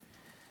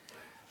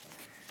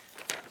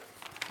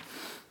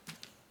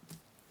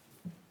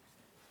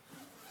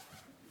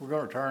We're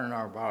going to turn in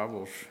our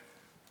Bibles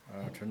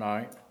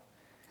tonight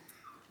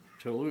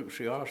to Luke's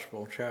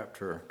Gospel,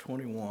 chapter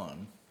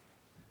 21.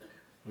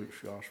 Luke's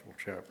Gospel,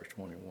 chapter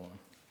 21.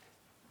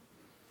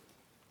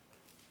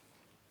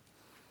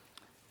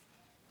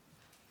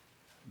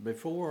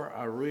 Before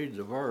I read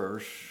the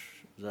verse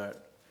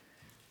that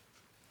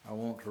I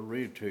want to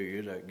read to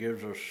you that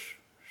gives us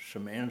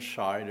some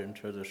insight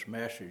into this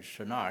message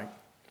tonight,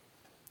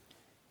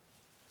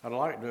 I'd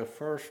like to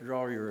first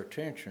draw your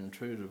attention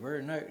to the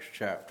very next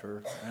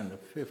chapter and the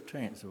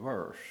 15th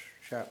verse,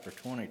 chapter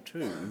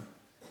 22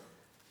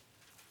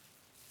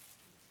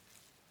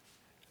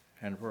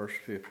 and verse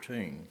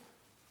 15.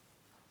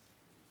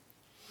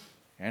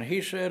 And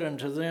he said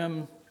unto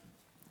them,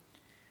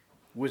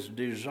 with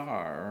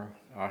desire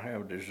I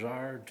have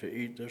desired to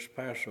eat this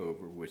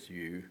Passover with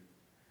you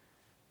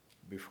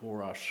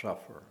before I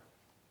suffer.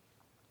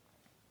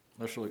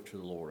 Let's look to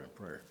the Lord in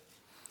prayer.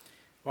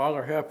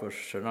 Father, help us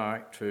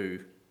tonight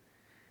to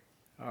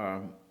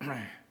have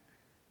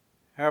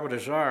a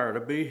desire to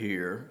be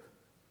here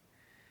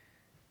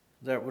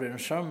that would in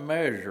some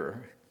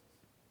measure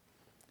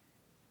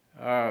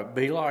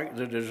be like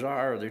the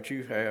desire that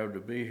you have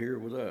to be here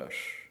with us.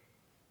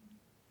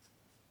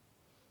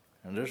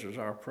 And this is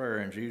our prayer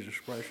in Jesus'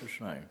 precious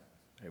name.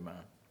 Amen.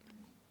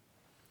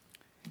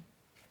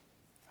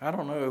 I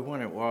don't know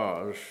when it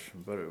was,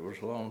 but it was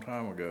a long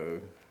time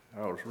ago.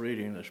 I was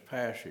reading this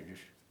passage.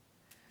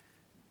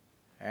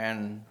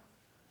 And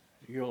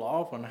you'll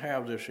often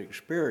have this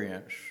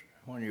experience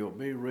when you'll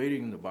be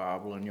reading the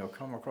Bible and you'll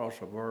come across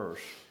a verse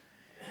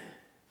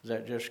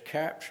that just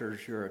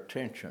captures your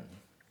attention.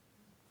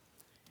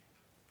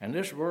 And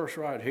this verse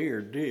right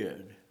here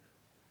did,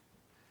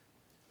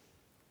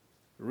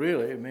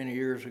 really many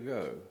years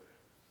ago.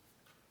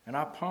 And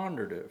I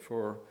pondered it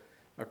for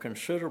a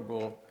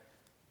considerable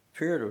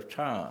period of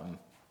time.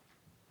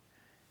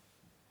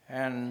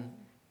 And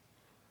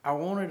I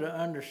wanted to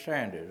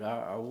understand it.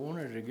 I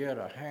wanted to get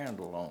a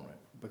handle on it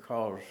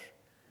because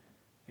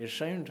it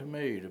seemed to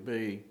me to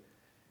be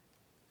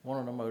one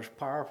of the most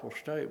powerful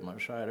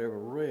statements I'd ever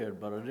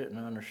read, but I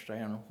didn't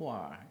understand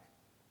why.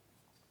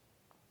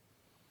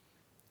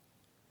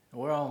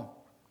 Well,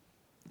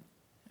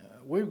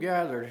 we've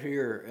gathered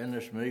here in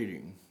this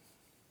meeting,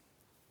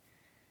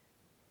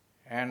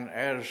 and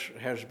as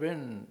has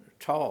been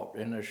taught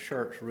in this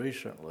church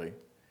recently,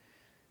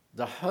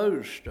 the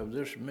host of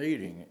this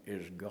meeting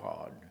is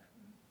God.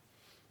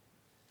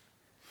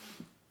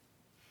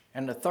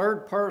 And the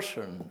third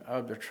person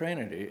of the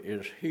Trinity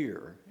is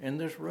here in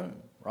this room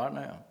right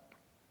now.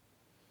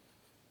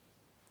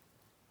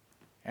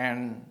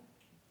 And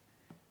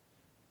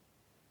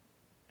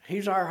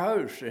he's our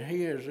host, and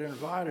he has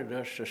invited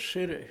us to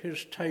sit at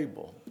his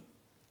table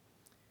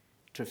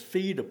to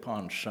feed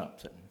upon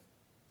something.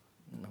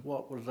 And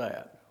what was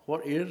that?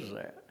 What is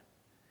that?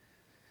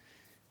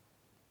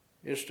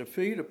 Is to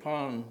feed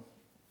upon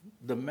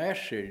the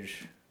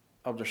message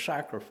of the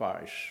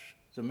sacrifice,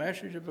 the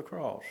message of the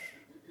cross,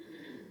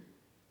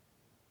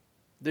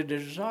 the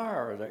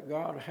desire that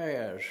God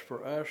has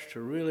for us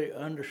to really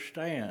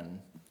understand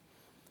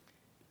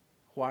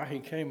why he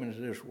came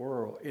into this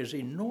world is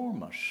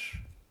enormous,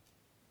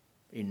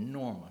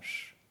 enormous.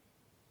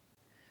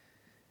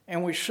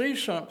 And we see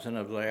something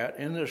of that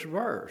in this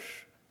verse.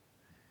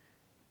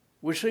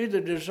 We see the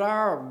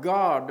desire of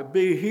God to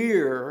be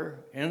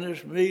here in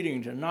this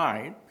meeting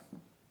tonight.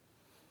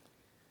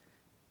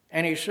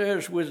 And he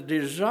says, with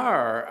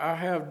desire, I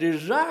have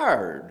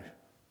desired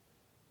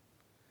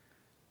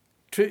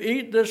to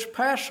eat this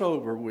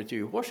Passover with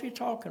you. What's he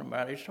talking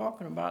about? He's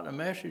talking about the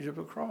message of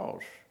the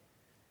cross.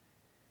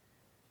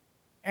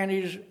 And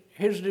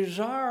his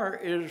desire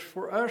is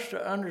for us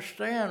to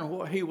understand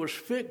what he was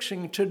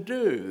fixing to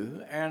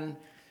do, and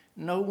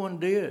no one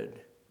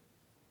did.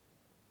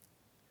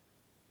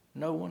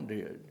 No one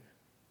did.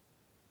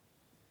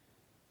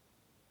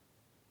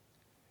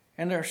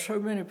 And there are so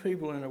many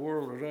people in the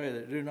world today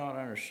that do not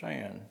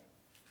understand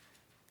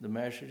the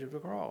message of the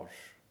cross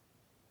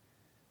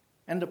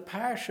and the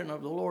passion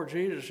of the Lord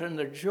Jesus and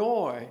the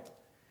joy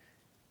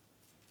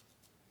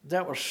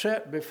that was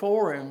set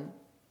before him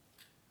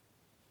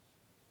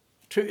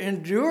to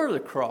endure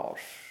the cross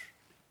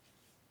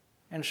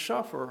and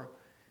suffer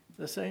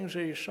the things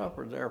that he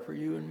suffered there for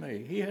you and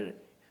me. He had,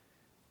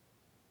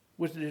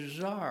 with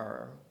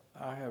desire,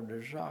 I have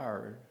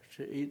desired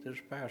to eat this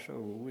Passover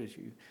with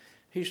you.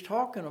 He's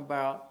talking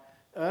about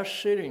us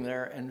sitting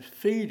there and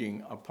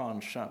feeding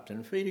upon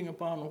something. Feeding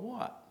upon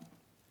what?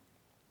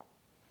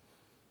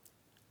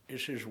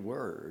 It's his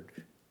word.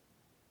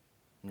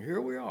 And here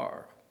we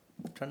are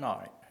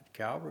tonight at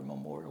Calvary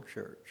Memorial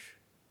Church.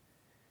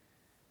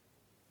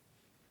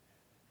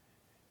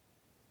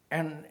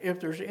 And if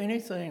there's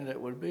anything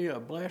that would be a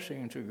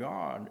blessing to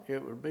God,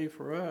 it would be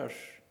for us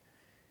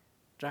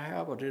to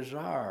have a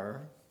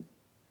desire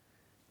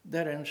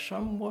that in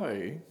some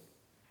way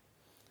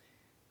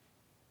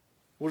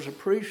was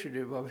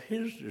appreciative of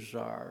his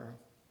desire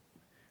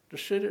to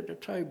sit at the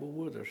table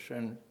with us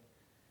and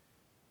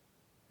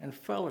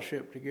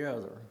fellowship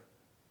together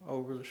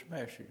over this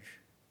message.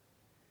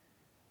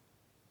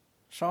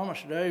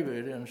 Psalmist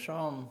David in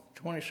Psalm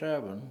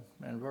 27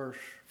 and verse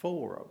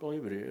 4, I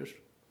believe it is,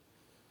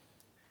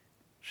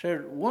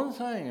 said, "One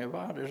thing have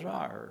I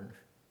desired,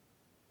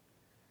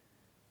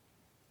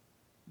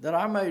 that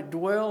I may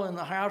dwell in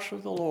the house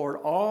of the Lord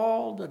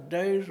all the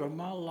days of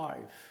my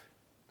life,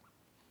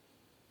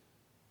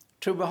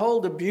 to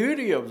behold the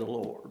beauty of the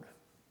Lord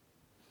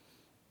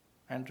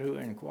and to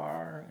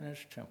inquire in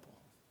his temple."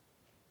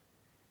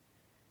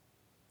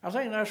 I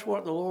think that's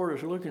what the Lord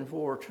is looking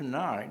for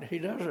tonight.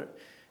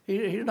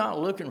 He's not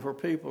looking for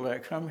people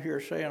that come here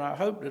saying, "I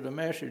hope that the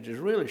message is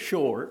really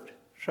short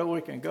so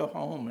we can go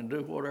home and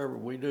do whatever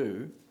we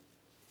do."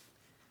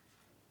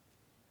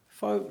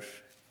 Folks,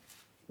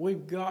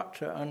 we've got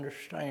to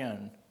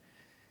understand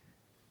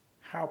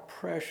how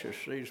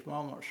precious these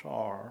moments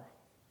are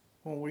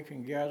when we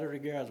can gather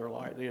together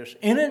like this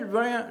in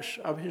advance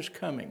of his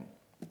coming,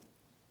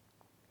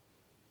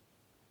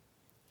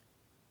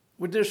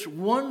 with this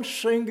one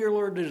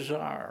singular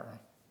desire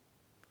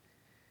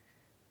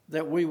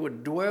that we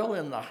would dwell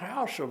in the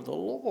house of the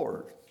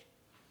Lord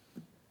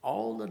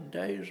all the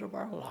days of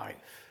our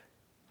life,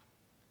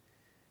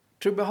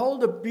 to behold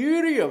the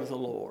beauty of the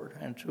Lord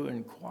and to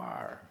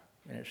inquire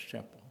in his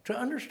temple, to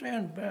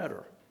understand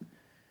better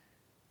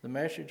the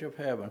message of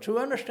heaven, to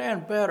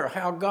understand better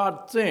how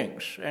God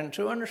thinks, and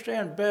to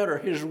understand better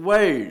his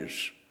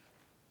ways.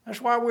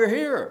 That's why we're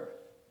here.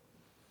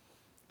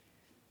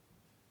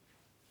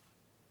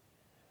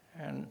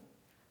 And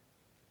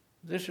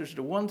this is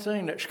the one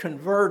thing that's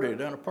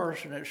converted in a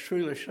person that's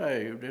truly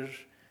saved, is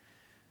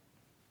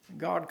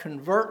God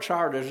converts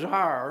our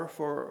desire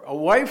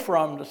away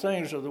from the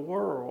things of the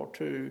world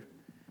to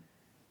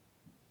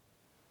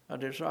a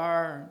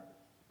desire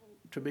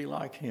to be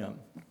like him.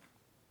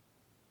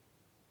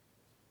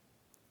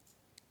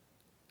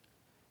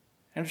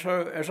 And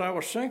so as I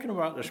was thinking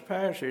about this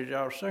passage,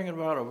 I was thinking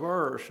about a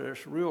verse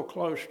that's real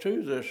close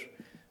to this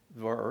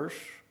verse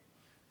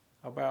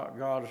about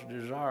God's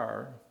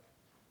desire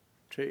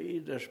to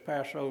eat this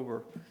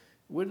Passover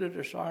with the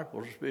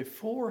disciples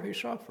before he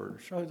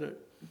suffered, so that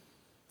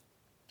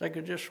they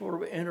could just sort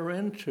of enter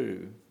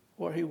into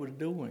what he was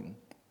doing.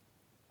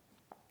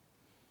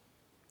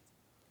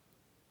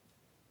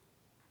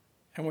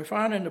 And we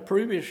find in the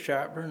previous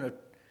chapter, in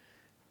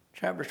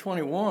chapter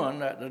 21,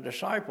 that the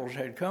disciples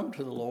had come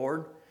to the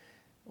Lord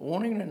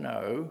wanting to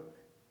know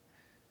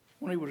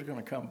when he was going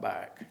to come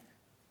back.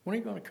 When are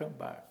you going to come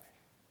back?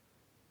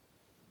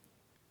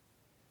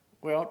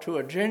 Well, to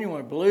a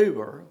genuine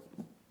believer,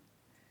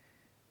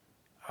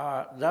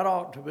 that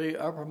ought to be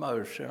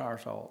uppermost in our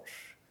thoughts.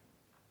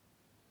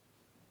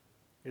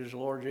 Is the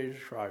Lord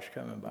Jesus Christ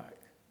coming back?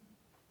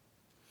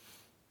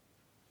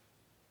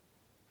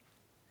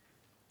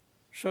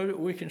 So that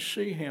we can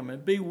see him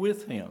and be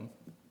with him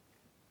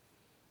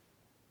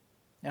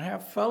and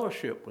have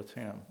fellowship with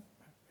him.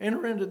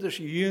 Enter into this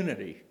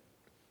unity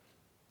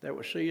that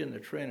we see in the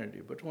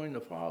Trinity between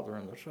the Father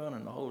and the Son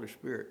and the Holy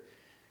Spirit.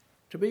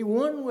 To be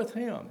one with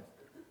him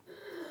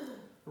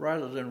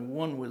rather than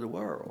one with the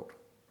world.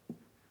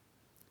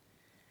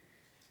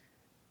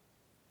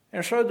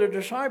 And so the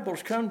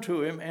disciples come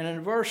to him, and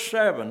in verse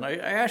 7, they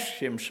ask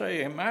him,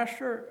 saying,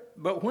 "Master,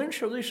 but when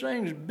shall these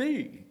things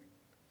be?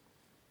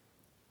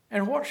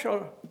 And what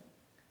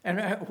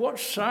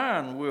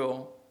sign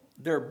will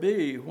there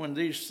be when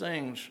these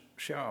things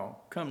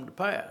shall come to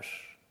pass?"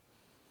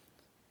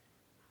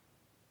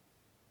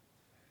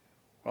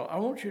 Well, I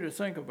want you to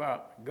think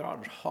about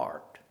God's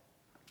heart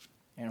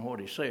and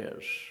what he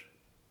says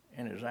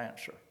in his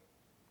answer.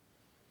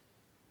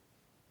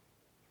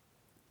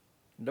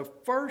 The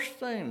first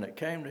thing that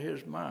came to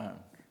his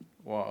mind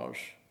was,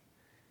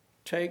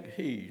 "Take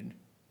heed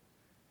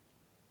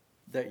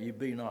that ye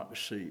be not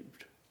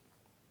deceived."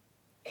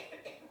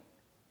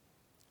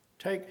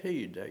 Take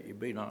heed that ye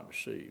be not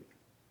deceived.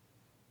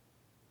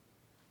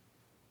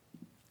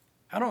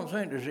 I don't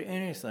think there's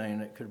anything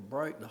that could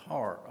break the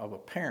heart of a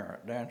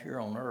parent down here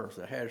on earth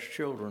that has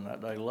children that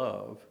they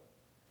love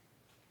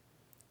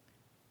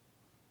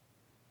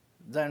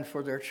than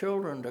for their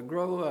children to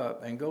grow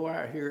up and go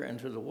out here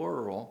into the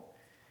world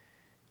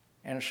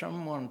and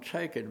someone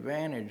take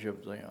advantage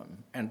of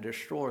them and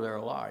destroy their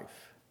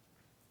life.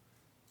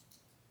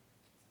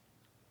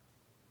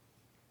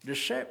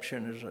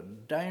 Deception is a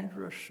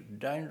dangerous,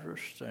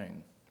 dangerous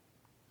thing.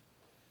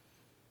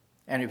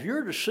 And if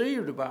you're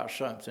deceived about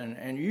something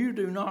and you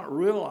do not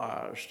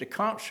realize the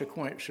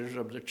consequences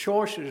of the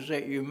choices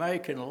that you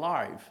make in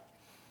life,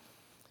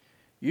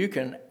 you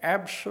can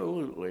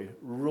absolutely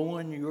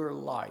ruin your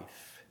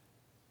life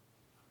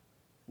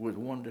with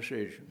one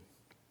decision.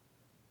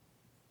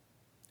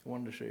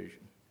 One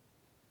decision.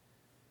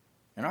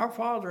 And our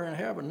Father in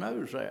heaven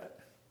knows that.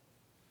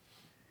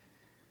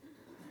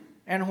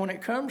 And when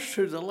it comes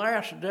to the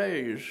last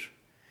days,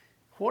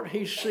 what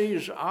he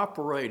sees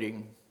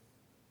operating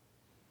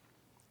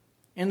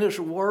in this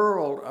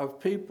world of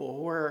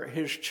people where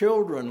his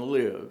children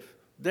live,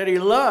 that he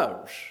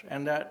loves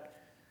and that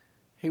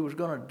he was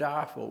going to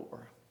die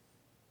for,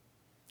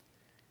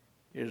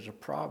 is a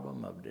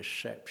problem of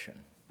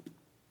deception.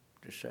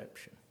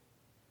 Deception.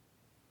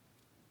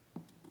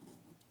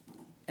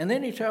 And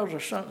then he tells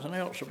us something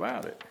else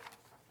about it.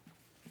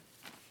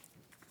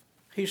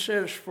 He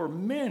says, for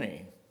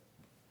many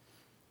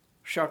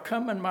shall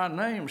come in my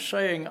name,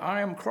 saying,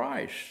 I am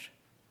Christ.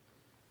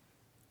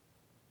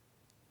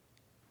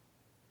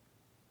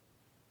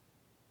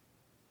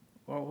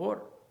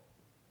 Well,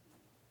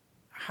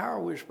 how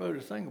are we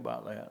supposed to think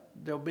about that?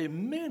 There'll be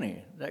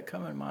many that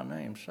come in my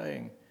name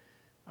saying,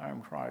 I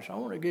am Christ. I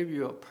want to give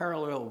you a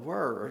parallel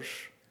verse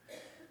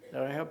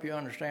that'll help you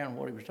understand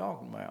what he was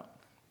talking about.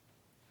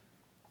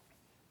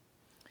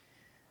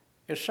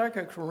 It's 2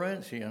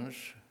 Corinthians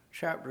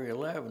chapter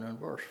 11 and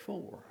verse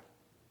 4.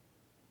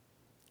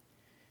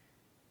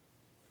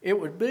 It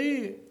would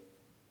be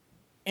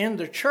in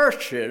the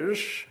churches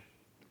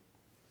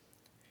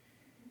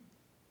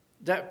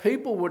that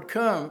people would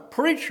come,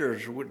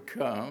 preachers would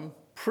come,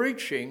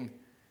 preaching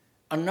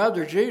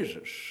another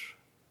Jesus,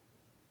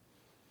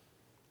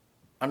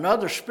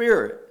 another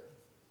spirit,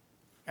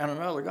 and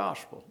another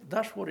gospel.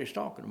 That's what he's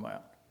talking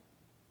about.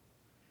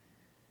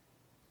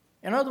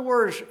 In other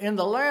words, in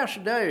the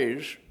last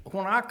days,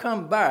 when I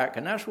come back,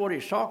 and that's what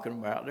he's talking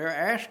about, they're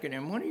asking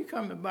him, when are you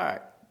coming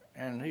back?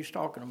 And he's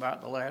talking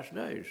about the last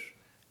days.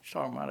 He's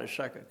talking about his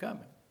second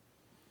coming.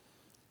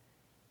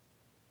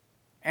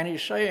 And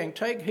he's saying,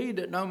 take heed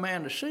that no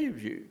man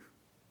deceives you.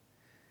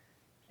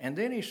 And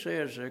then he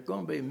says there are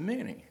going to be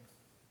many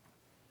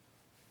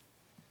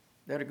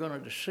that are going to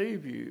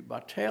deceive you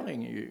by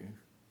telling you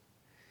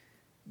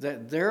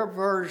that their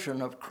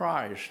version of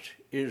Christ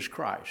is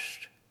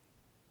Christ.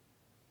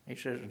 He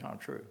says it's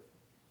not true.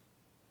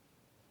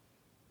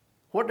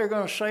 What they're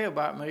going to say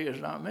about me is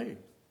not me.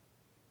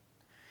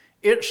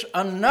 It's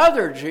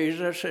another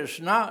Jesus. It's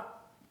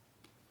not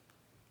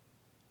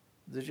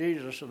the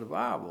Jesus of the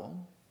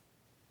Bible.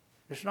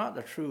 It's not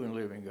the true and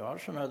living God.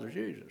 It's another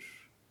Jesus.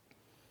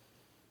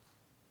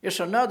 It's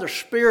another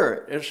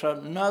spirit. It's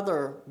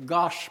another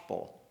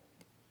gospel.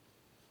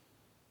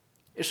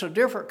 It's a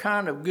different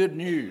kind of good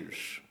news.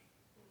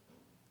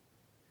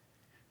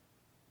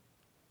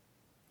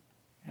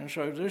 And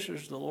so this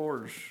is the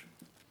Lord's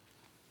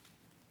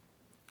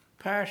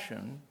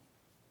passion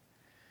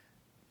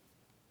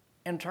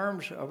in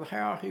terms of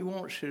how he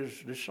wants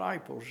his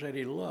disciples that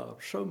he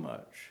loves so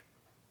much.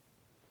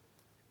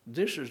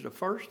 This is the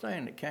first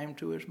thing that came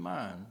to his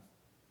mind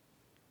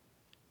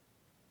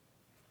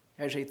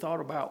as he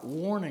thought about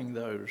warning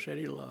those that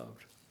he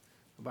loved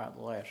about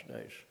the last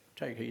days.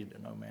 Take heed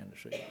that no man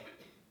deceive you.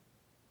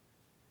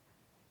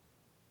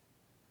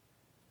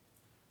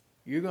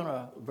 You're going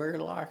to very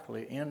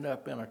likely end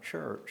up in a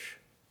church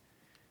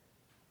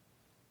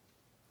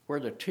where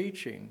the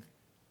teaching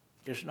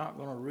is not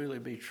going to really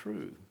be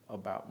true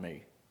about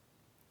me.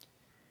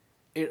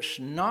 It's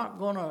not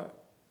going to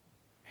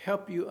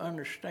help you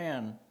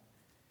understand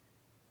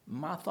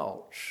my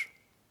thoughts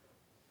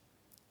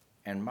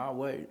and my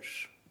ways.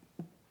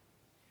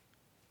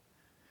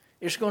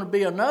 It's going to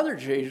be another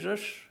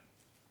Jesus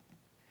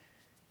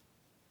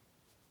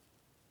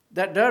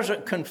that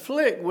doesn't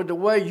conflict with the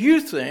way you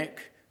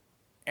think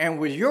and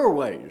with your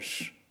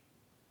ways.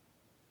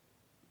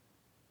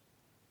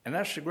 And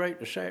that's the great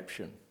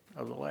deception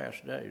of the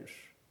last days.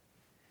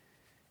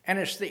 And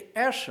it's the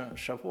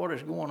essence of what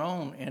is going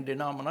on in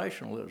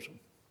denominationalism.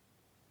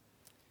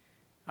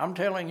 I'm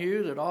telling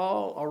you that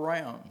all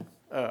around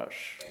us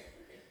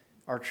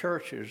are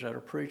churches that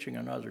are preaching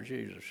another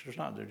Jesus. It's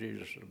not the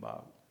Jesus of the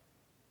Bible.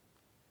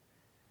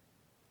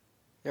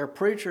 There are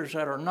preachers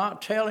that are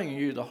not telling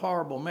you the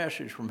horrible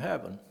message from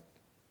heaven,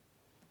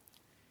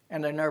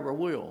 and they never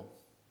will.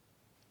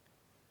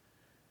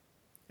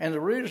 And the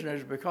reason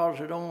is because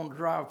they don't want to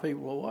drive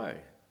people away.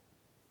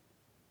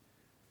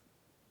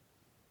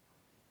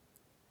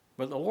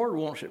 But the Lord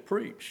wants it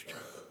preached.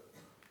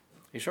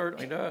 He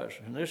certainly does,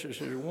 and this is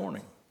his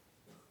warning.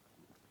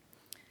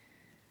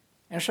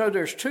 And so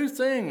there's two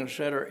things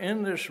that are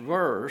in this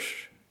verse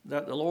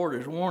that the Lord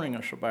is warning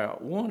us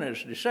about. One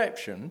is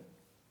deception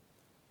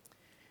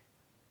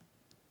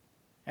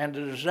and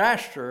the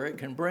disaster it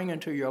can bring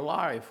into your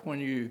life when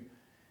you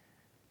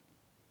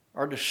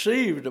are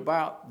deceived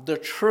about the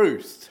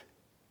truth.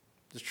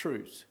 The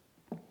truth.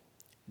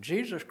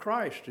 Jesus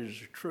Christ is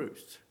the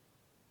truth.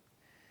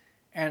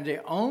 And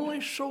the only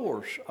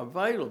source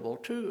available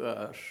to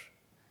us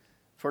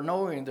for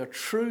knowing the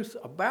truth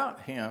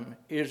about him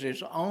is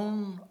his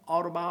own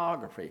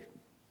autobiography.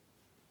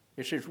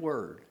 It's his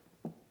word.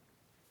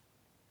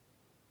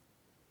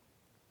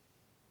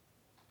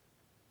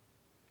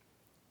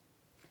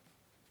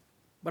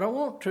 But I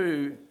want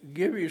to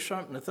give you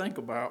something to think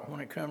about when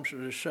it comes to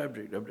this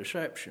subject of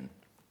deception.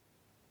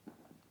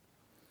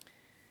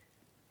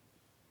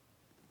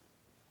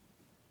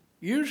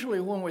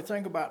 Usually when we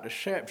think about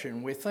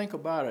deception, we think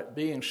about it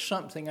being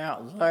something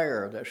out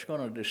there that's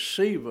going to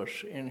deceive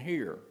us in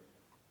here.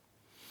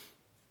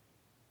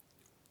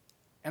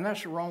 And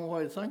that's the wrong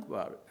way to think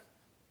about it,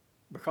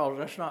 because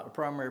that's not the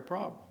primary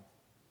problem.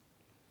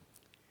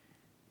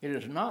 It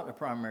is not the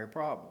primary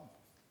problem.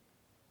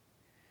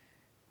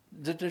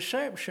 The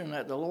deception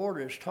that the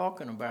Lord is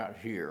talking about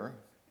here,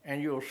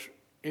 and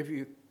if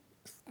you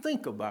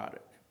think about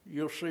it,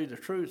 you'll see the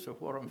truth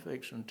of what I'm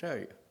fixing to tell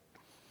you.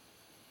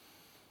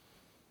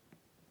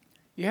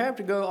 You have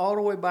to go all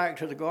the way back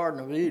to the Garden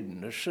of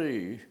Eden to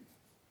see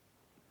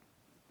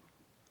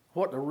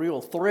what the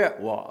real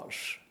threat was.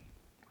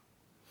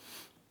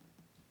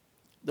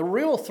 The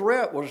real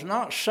threat was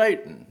not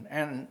Satan,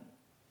 and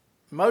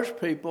most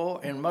people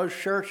in most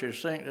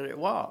churches think that it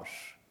was.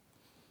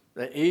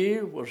 That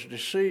Eve was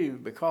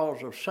deceived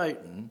because of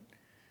Satan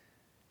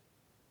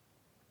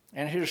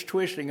and his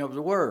twisting of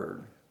the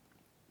word.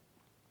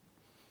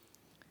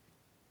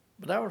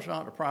 But that was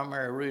not the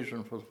primary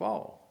reason for the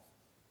fall.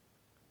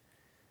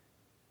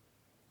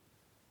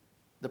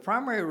 The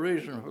primary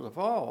reason for the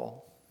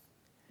fall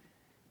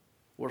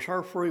was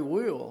her free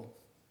will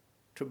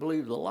to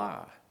believe the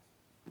lie.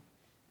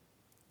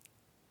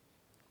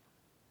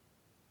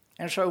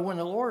 And so when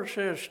the Lord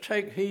says,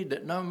 take heed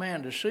that no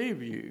man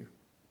deceive you,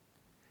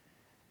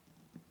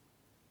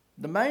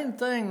 the main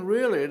thing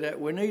really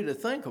that we need to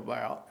think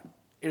about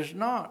is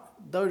not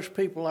those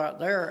people out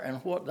there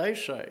and what they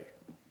say.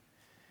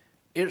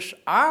 It's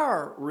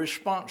our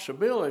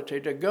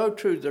responsibility to go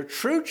to the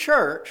true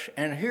church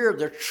and hear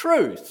the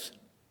truth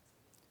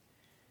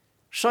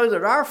so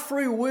that our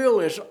free will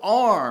is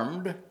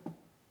armed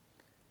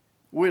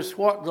with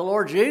what the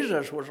Lord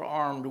Jesus was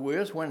armed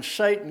with when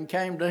Satan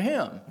came to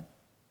him.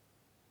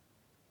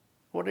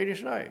 What did he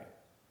say?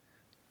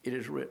 It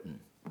is written.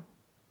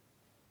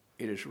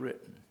 It is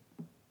written.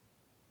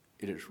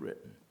 It is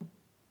written.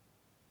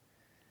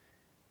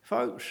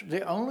 Folks,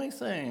 the only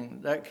thing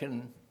that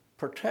can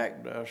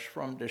protect us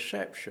from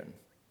deception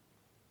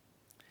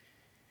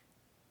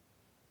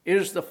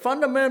is the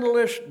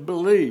fundamentalist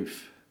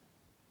belief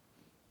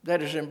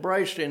that is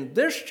embraced in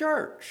this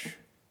church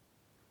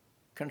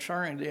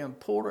concerning the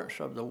importance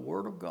of the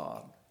Word of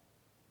God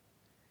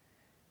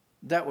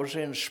that was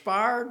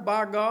inspired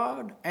by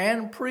God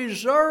and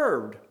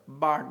preserved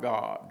by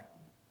God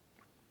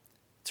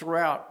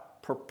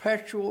throughout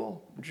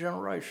perpetual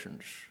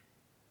generations.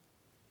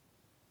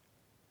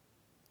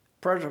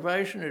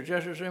 Preservation is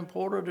just as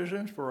important as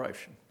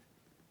inspiration.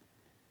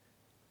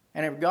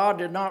 And if God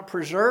did not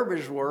preserve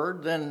His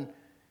Word, then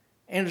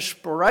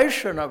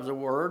inspiration of the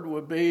Word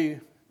would be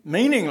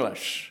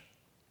meaningless,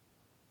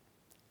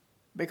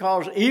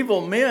 because evil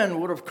men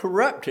would have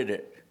corrupted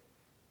it.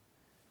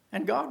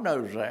 And God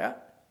knows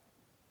that.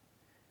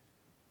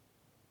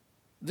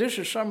 This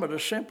is some of the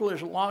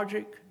simplest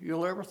logic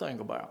you'll ever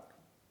think about.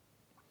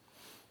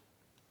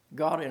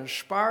 God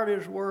inspired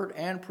His Word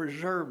and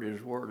preserved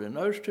His Word, and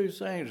those two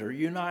things are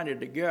united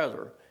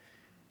together.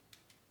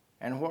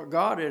 And what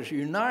God has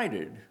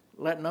united,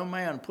 let no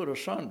man put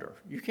asunder.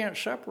 You can't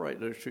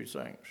separate those two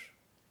things.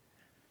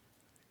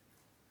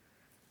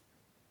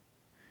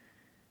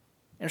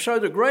 And so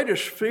the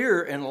greatest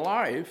fear in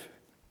life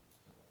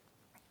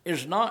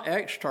is not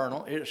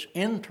external, it's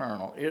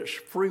internal, it's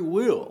free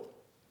will.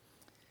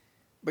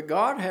 But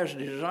God has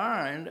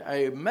designed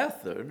a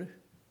method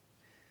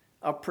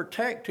of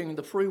protecting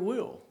the free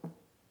will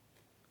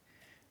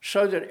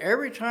so that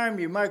every time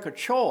you make a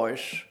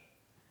choice,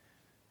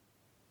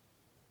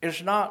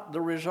 it's not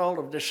the result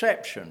of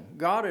deception.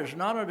 God is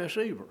not a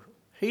deceiver.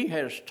 He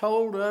has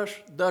told us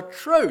the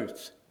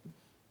truth.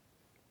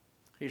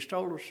 He's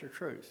told us the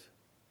truth.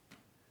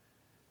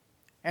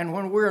 And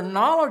when we're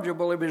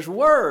knowledgeable of His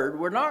Word,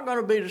 we're not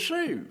going to be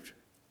deceived.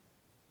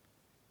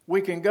 We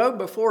can go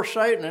before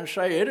Satan and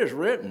say, it is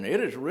written, it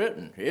is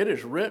written, it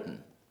is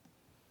written.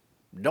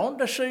 Don't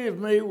deceive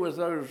me with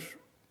those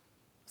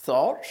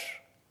thoughts,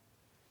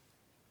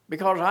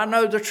 because I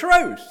know the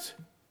truth.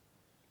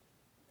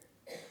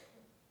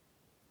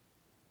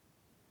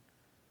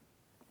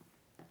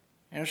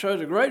 And so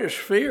the greatest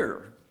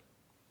fear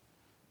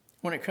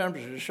when it comes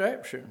to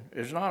deception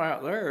is not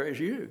out there, it's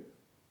you.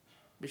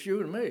 It's you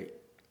and me.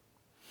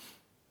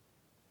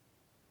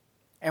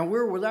 And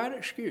we're without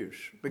excuse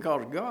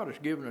because God has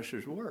given us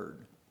His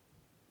Word.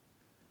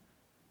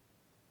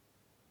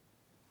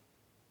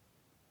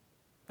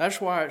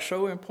 That's why it's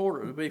so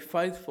important to be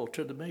faithful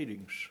to the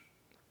meetings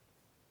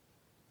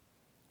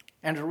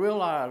and to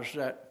realize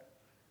that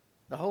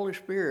the Holy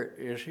Spirit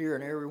is here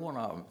in every one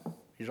of them.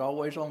 He's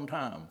always on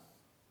time.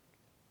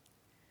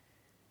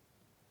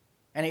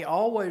 And He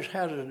always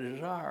has a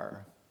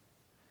desire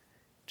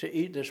to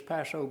eat this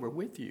Passover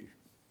with you.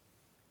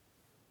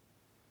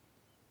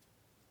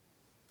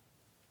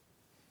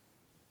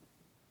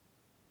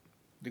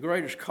 The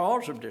greatest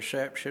cause of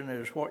deception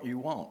is what you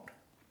want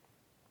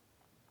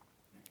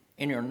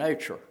in your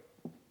nature.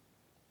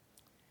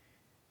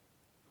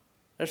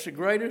 That's the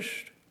greatest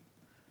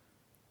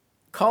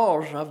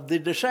cause of the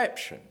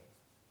deception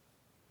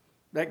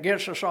that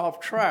gets us off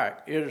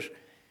track. Is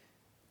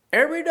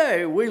every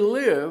day we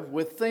live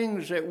with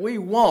things that we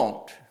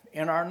want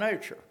in our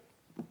nature.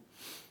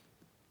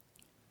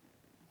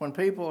 When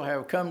people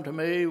have come to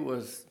me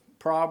with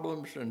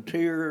problems and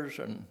tears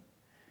and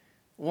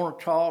want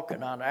to talk,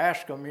 and I'd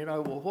ask them,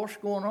 well, what's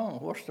going on?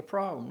 What's the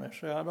problem? They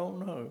say, I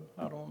don't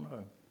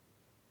know.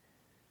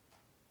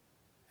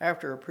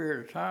 After a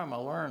period of time, I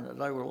learned that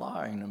they were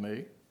lying to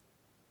me.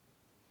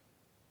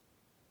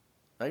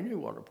 They knew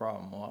what the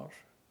problem was.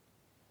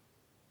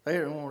 They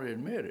didn't want to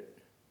admit it.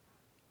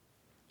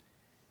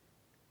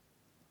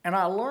 And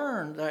I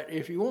learned that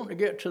if you want to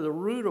get to the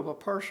root of a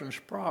person's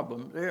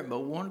problem, there's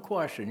but one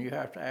question you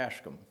have to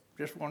ask them.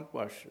 Just one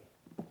question.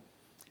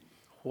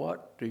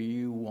 What do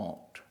you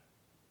want?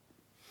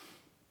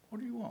 What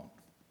do you want?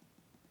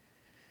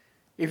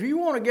 If you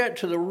want to get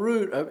to the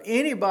root of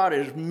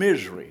anybody's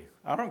misery,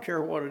 I don't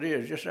care what it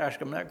is, just ask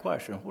them that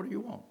question. What do you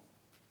want?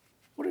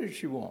 What is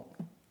it you want?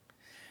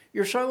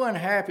 You're so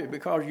unhappy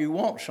because you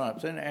want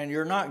something and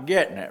you're not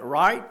getting it,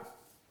 right?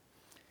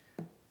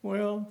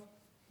 Well,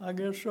 I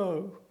guess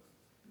so.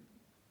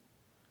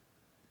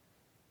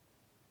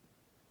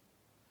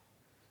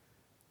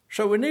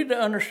 So we need to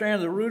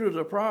understand the root of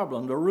the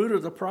problem. The root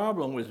of the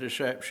problem with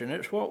deception,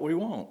 it's what we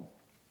want.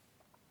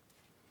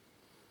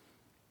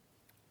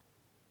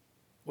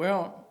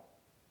 Well,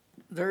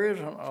 there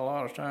isn't a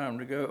lot of time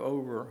to go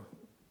over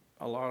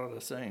a lot of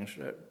the things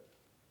that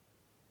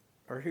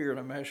are here in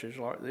a message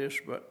like this,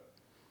 but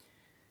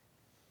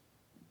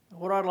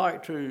what I'd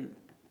like to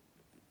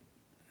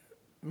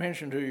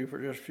mention to you for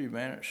just a few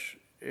minutes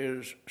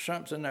is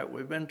something that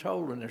we've been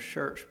told in this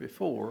church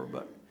before,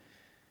 but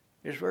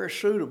it's very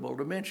suitable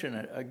to mention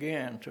it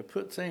again to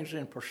put things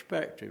in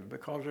perspective,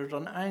 because there's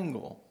an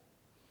angle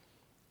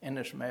in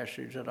this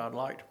message that I'd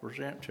like to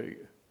present to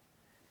you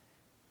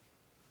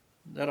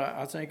that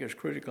I think is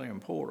critically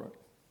important.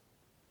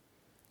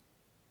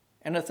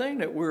 And the thing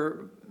that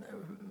we're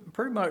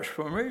pretty much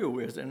familiar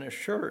with in this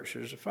church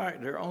is the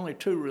fact there are only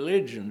two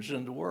religions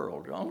in the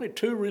world. There are only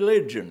two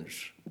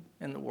religions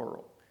in the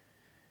world.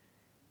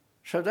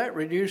 So that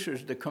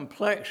reduces the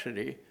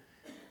complexity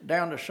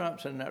down to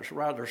something that's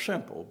rather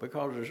simple,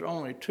 because there's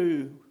only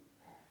two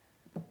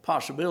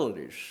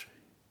possibilities.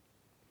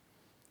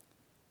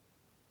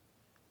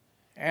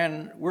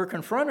 And we're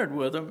confronted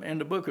with them in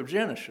the book of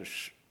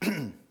Genesis.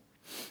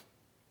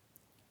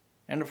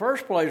 And the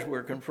first place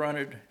we're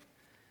confronted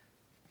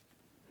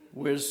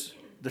with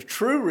the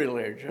true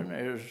religion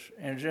is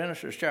in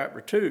Genesis chapter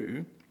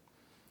 2,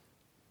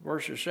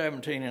 verses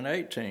 17 and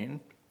 18,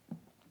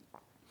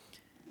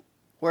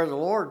 where the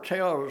Lord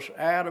tells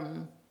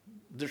Adam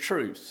the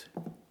truth.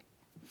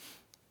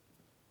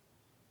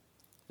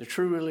 The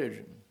true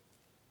religion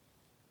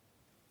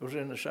was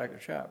in the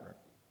second chapter.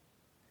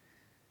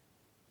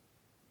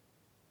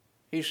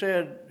 He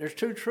said, there's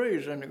two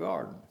trees in the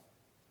garden.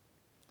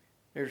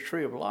 There's a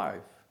tree of life,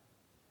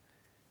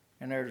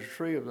 and there's a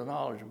tree of the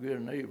knowledge of good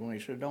and evil.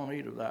 And he said, don't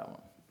eat of that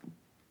one.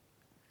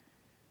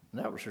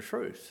 And that was the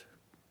truth.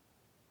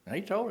 And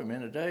he told him,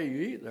 in the day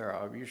you eat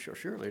thereof, you shall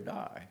surely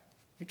die.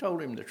 He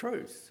told him the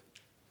truth.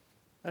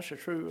 That's the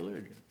true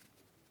religion.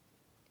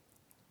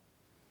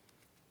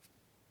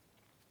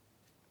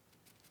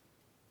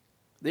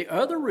 The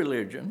other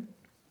religion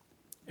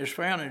is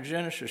found in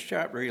Genesis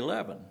chapter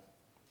 11.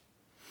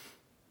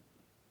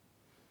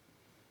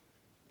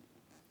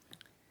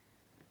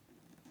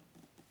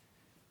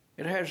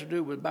 It has to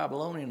do with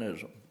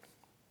Babylonianism.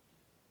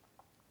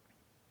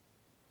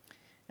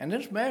 And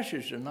this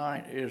message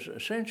tonight is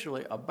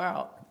essentially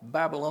about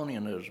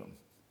Babylonianism,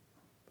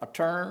 a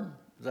term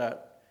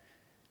that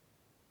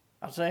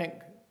I think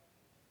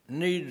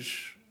needs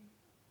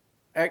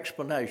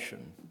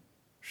explanation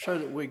so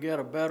that we get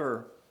a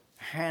better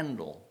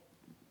handle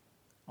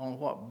on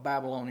what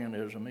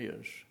Babylonianism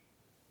is.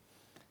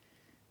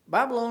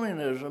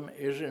 Babylonianism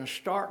is in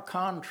stark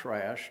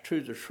contrast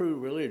to the true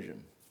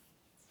religion.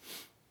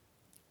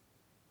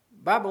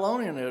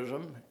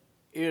 Babylonianism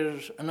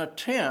is an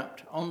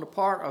attempt on the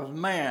part of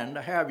man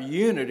to have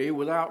unity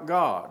without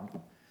God.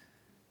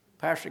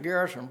 Pastor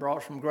Garrison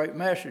brought some great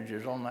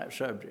messages on that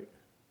subject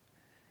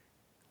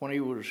when he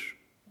was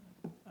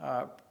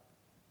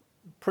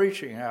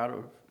preaching out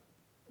of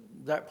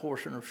that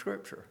portion of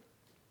Scripture.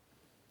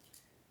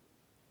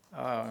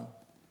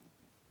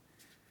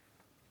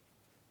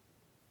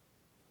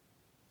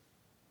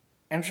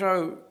 And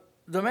so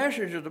the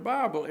message of the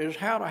Bible is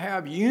how to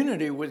have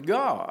unity with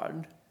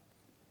God.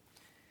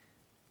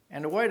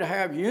 And the way to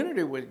have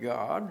unity with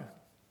God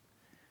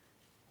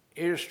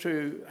is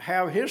to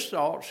have His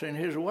thoughts and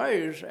His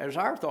ways as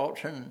our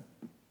thoughts and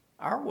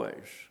our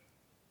ways,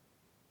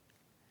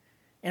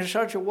 in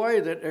such a way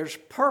that there's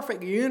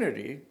perfect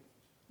unity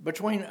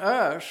between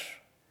us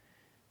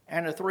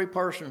and the three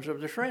persons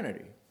of the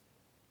Trinity.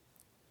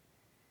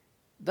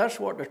 That's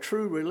what the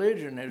true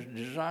religion is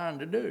designed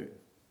to do.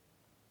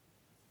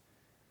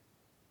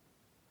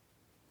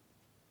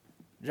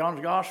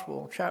 John's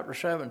Gospel, chapter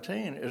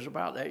 17, is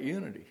about that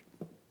unity.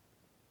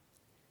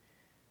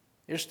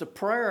 It's the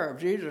prayer of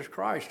Jesus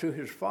Christ to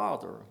His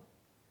Father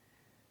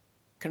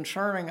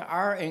concerning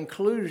our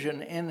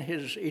inclusion in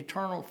His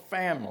eternal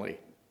family,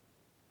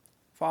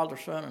 Father,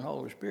 Son, and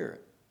Holy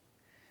Spirit,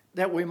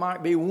 that we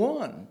might be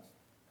one,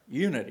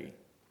 unity.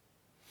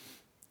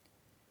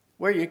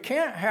 Where you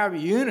can't have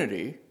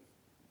unity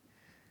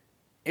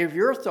if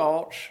your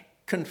thoughts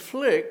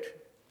conflict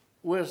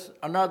with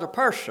another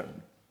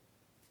person.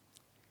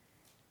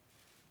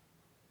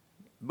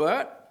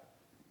 But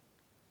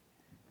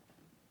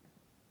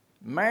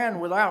man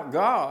without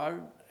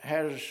God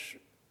has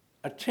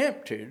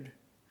attempted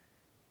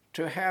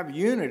to have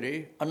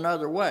unity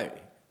another way,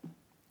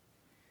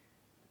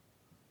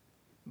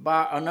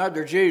 by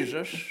another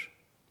Jesus,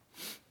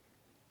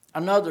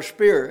 another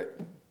Spirit,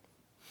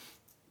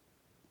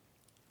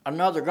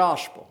 another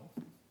gospel.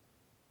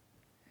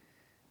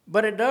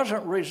 But it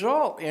doesn't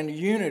result in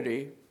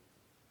unity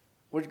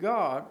with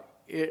God.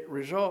 It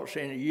results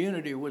in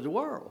unity with the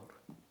world.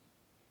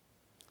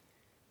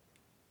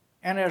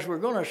 And as we're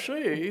going to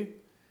see,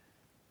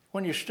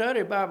 when you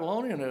study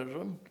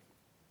Babylonianism,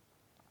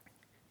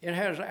 it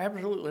has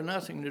absolutely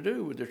nothing to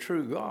do with the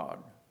true God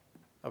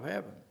of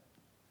heaven.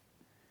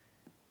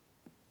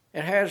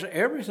 It has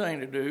everything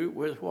to do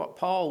with what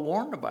Paul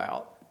warned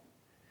about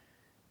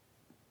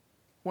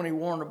when he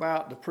warned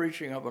about the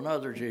preaching of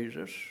another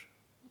Jesus,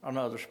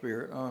 another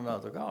Spirit, and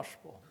another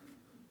gospel.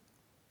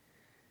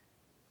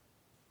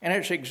 And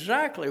it's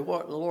exactly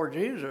what the Lord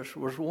Jesus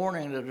was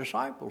warning the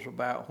disciples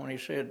about when he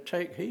said,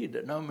 "Take heed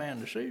that no man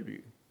deceive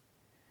you."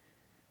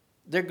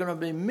 There are going to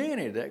be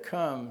many that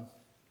come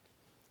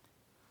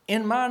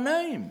in my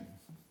name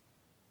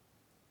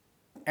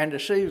and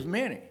deceive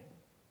many.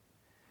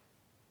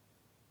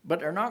 But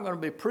they're not going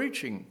to be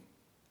preaching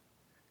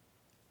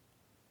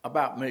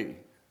about me.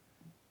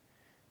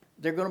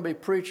 They're going to be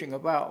preaching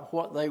about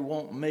what they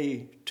want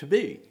me to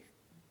be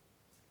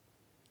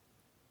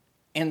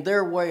in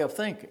their way of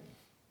thinking,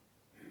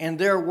 in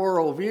their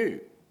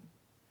worldview.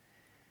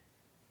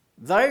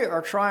 They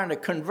are trying to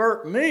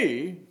convert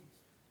me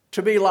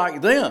to be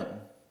like them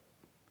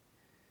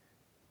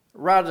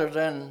rather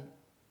than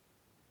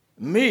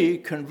me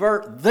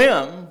convert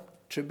them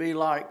to be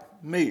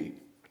like me.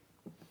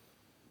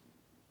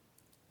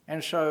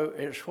 And so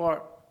it's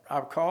what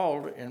I've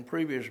called in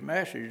previous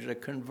messages a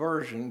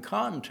conversion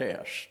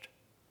contest.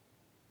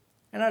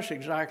 And that's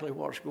exactly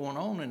what's going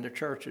on in the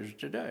churches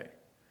today.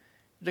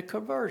 The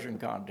conversion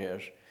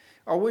contest.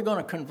 Are we going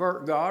to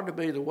convert God to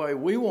be the way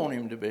we want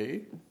him to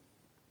be?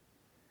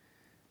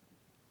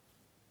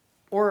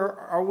 Or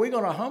are we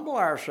going to humble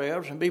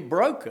ourselves and be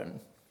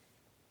broken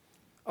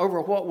over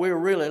what we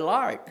really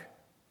like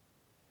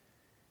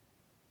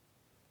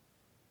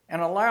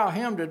and allow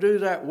him to do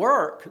that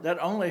work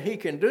that only he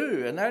can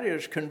do, and that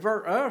is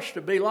convert us to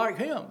be like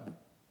him,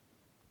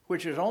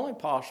 which is only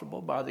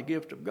possible by the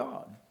gift of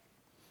God.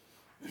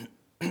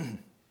 I'd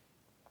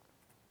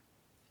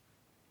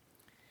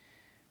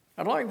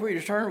like for you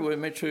to turn with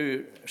me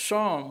to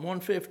Psalm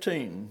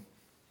 115,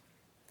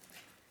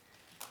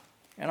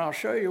 and I'll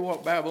show you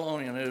what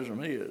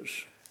Babylonianism is.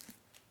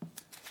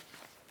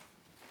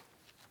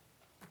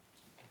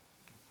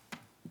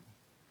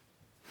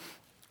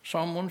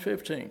 Psalm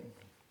 115.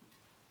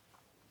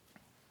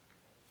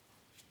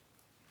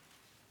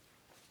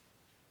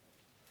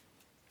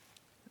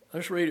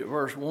 Let's read it,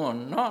 verse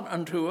 1. Not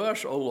unto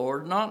us, O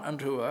Lord, not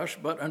unto us,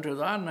 but unto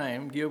thy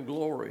name give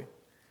glory,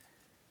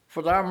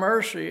 for thy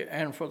mercy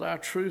and for thy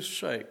truth's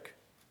sake.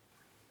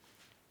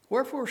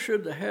 Wherefore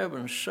should the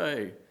heavens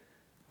say,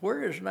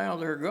 where is now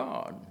their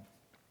God?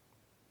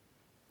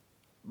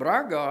 But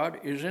our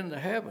God is in the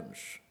heavens.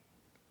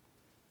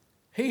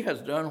 He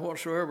hath done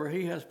whatsoever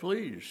he hath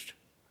pleased.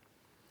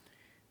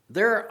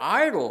 Their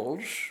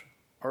idols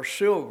are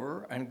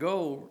silver and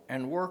gold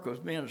and work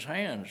of men's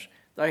hands.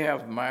 They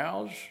have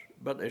mouths,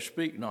 but they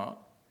speak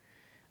not.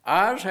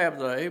 Eyes have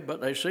they,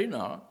 but they see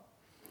not.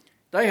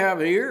 They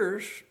have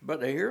ears, but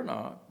they hear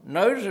not.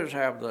 Noses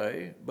have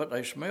they, but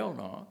they smell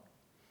not.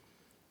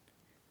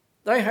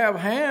 They have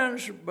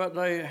hands, but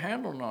they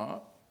handle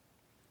not.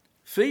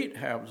 Feet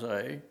have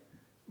they,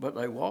 but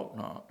they walk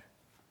not.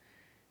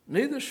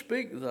 Neither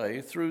speak they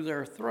through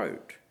their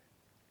throat.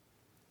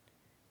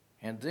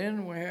 And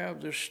then we have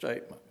this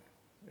statement.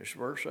 It's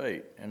verse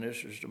 8, and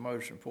this is the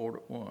most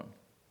important one.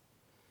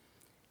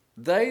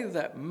 They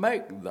that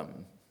make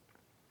them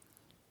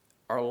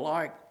are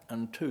like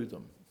unto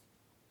them.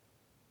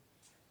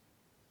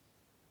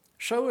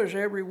 So is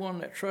everyone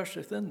that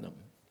trusteth in them.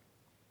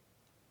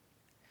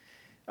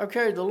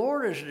 Okay, the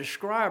Lord is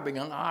describing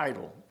an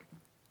idol.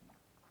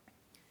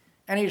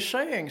 And he's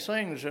saying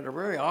things that are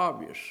very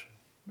obvious.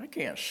 They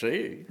can't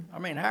see. I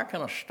mean, how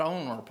can a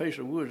stone or a piece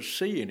of wood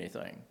see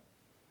anything?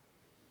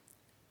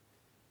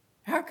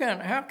 How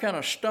can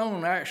a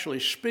stone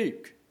actually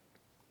speak?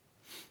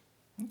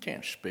 It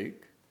can't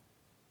speak.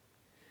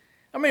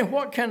 I mean,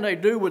 what can they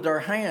do with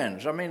their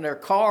hands? I mean, they're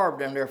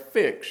carved and they're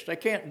fixed. They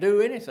can't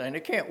do anything. They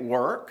can't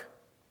work.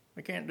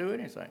 They can't do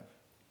anything.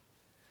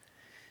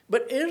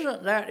 But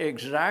isn't that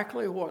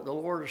exactly what the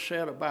Lord has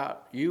said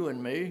about you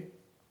and me?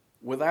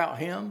 Without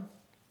him,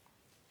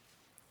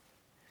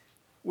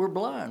 we're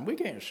blind. We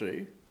can't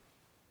see.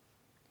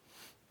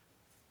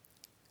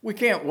 We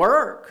can't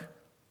work.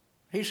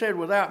 He said,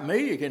 without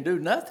me, you can do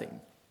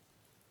nothing.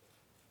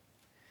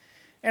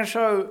 And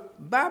so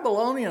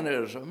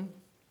Babylonianism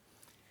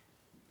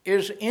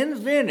is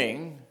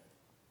inventing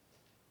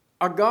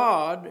a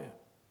God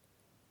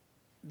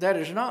that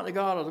is not the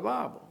God of the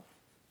Bible.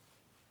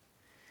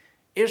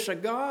 It's a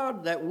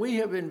God that we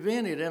have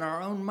invented in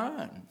our own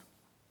mind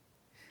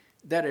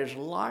that is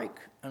like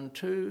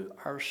unto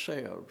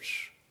ourselves.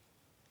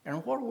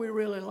 And what are we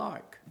really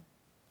like?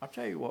 I'll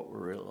tell you what we're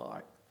really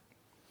like.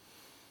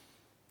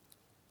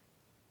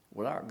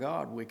 Without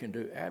God, we can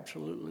do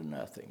absolutely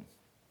nothing.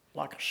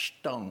 Like a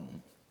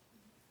stone.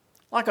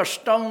 Like a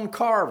stone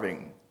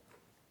carving.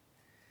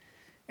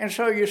 And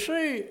so you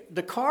see,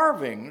 the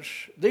carvings,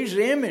 these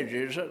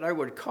images that they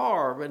would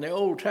carve in the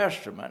Old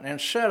Testament and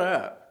set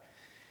up,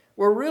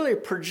 were really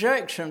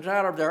projections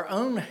out of their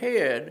own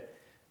head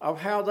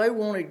of how they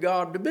wanted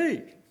God to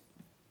be.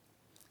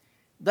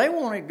 They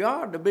wanted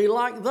God to be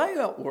like they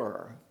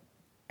were.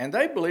 And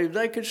they believed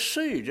they could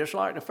see, just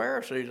like the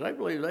Pharisees. They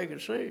believed they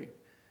could see.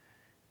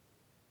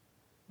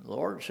 The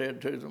Lord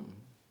said to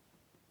them,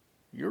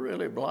 "You're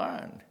really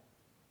blind.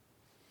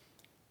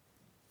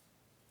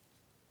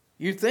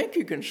 You think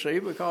you can see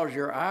because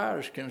your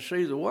eyes can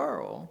see the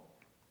world.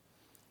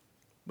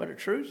 But the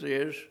truth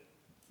is,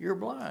 you're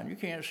blind. You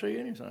can't see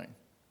anything."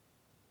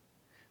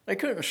 They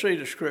couldn't see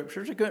the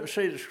Scriptures. They couldn't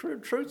see the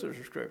truth of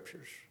the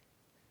Scriptures.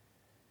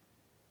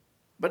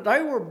 But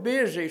they were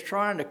busy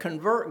trying to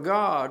convert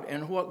God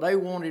in what they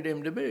wanted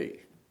him to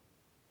be.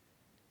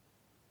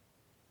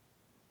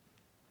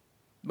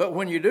 But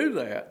when you do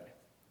that,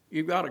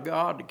 you've got a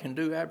God that can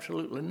do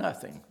absolutely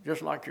nothing,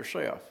 just like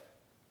yourself.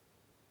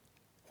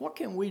 What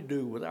can we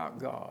do without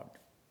God?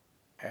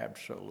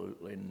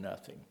 Absolutely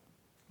nothing.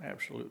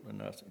 Absolutely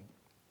nothing.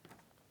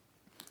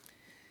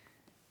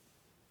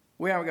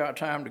 We haven't got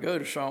time to go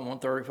to Psalm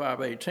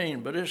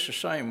 135:18, but it's the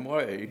same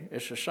way.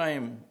 It's the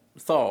same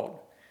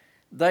thought.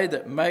 They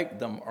that make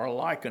them are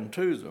like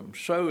unto them,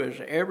 so is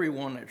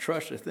everyone that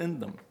trusteth in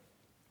them.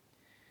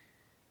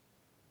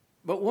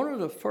 But one of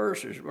the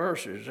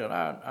verses that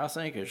I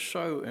think is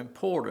so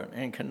important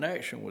in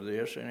connection with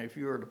this, and if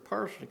you're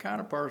the kind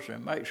of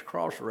person that makes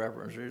cross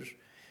references,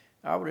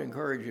 I would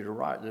encourage you to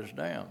write this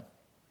down.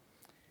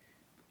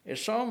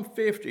 It's Psalm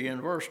 50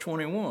 and verse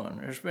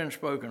 21. It's been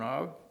spoken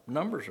of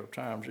numbers of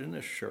times in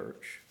this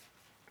church.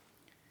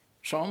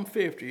 Psalm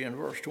 50 and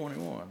verse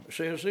 21. It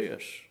says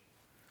this: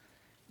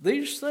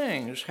 "These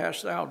things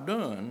hast thou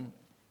done,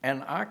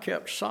 and I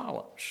kept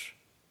silence."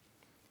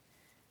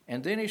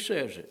 And then he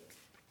says it: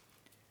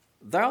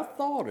 "Thou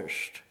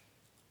thoughtest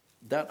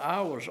that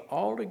I was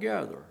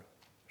altogether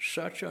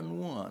such an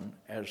one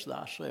as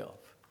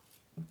thyself."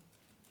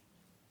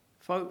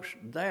 Folks,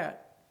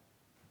 that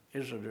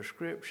is a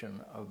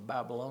description of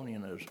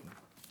Babylonianism.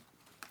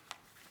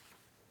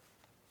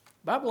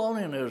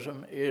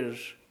 Babylonianism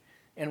is,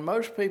 in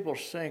most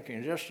people's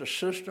thinking, just a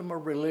system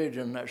of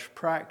religion that's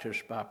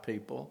practiced by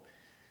people,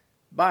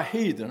 by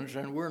heathens,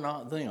 and we're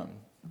not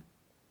them.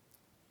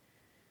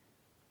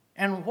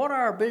 And what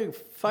our big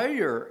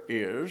failure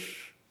is,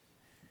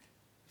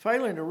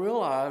 failing to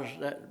realize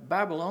that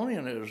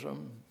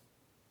Babylonianism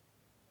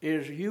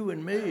is you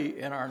and me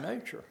in our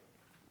nature.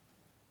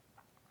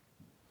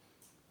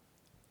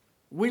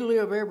 We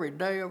live every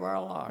day of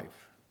our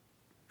life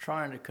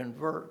trying to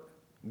convert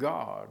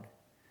God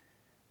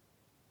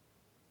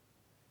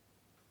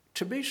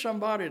to be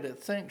somebody that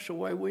thinks the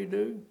way we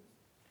do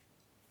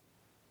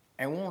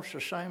and wants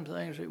the same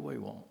things that we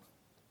want.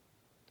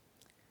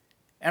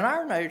 And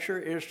our nature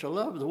is to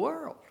love the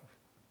world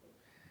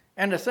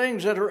and the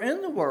things that are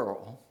in the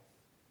world.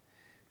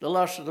 The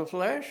lust of the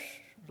flesh,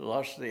 the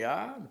lust of the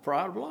eye, the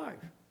pride of life.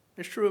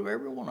 It's true of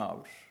every one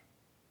of us.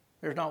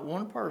 There's not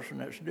one person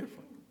that's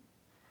different.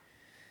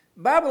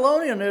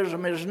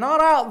 Babylonianism is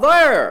not out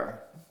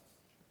there.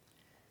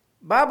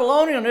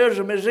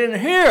 Babylonianism is in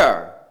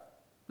here.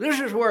 This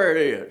is where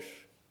it is.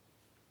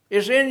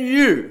 It's in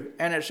you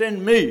and it's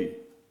in me.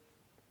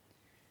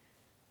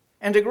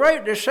 And the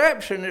great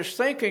deception is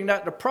thinking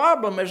that the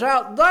problem is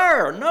out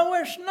there. No,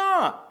 it's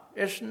not.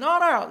 It's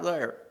not out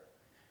there.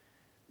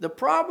 The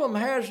problem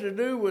has to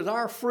do with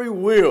our free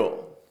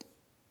will.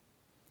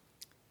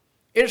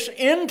 It's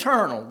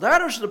internal.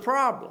 That is the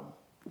problem.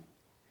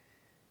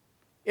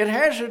 It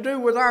has to do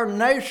with our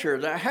nature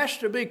that has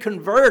to be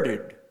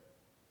converted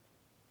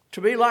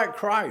to be like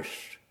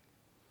Christ.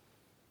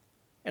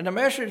 And the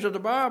message of the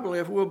Bible,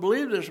 if we'll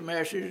believe this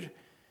message,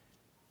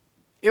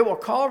 it will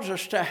cause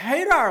us to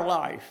hate our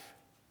life.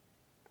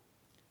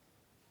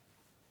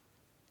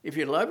 If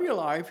you love your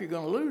life, you're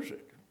going to lose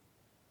it.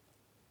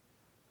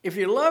 If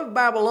you love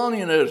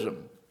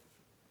Babylonianism,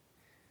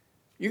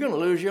 you're going to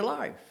lose your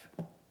life.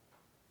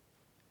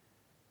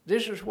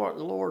 This is what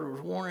the Lord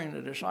was warning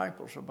the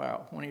disciples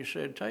about when he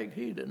said, "Take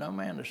heed that no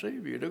man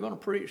deceive you." They're going to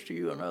preach to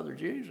you another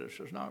Jesus.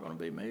 It's not going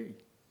to be me.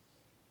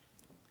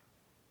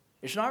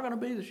 It's not going to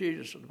be the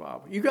Jesus of the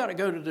Bible. You got to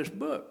go to this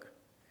book.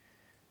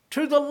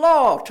 To the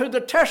law, to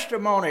the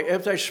testimony.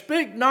 If they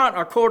speak not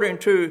according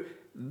to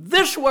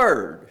this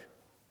word,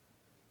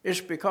 it's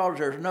because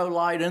there's no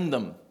light in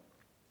them.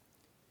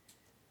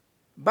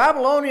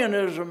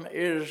 Babylonianism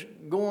is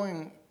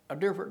going a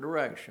different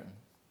direction.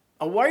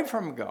 Away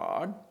from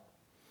God,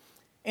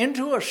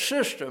 into a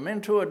system,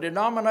 into a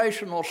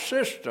denominational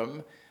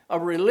system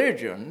of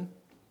religion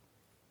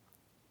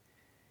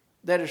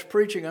that is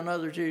preaching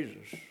another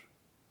Jesus,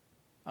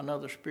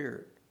 another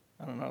spirit,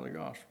 and another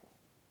gospel.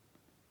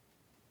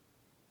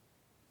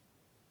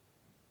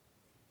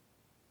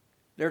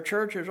 There are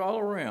churches all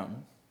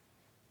around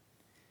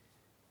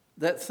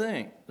that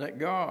think that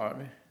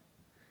God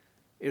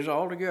is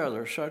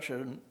altogether such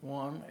a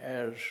one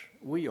as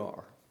we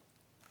are.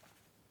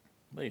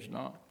 But he's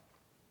not.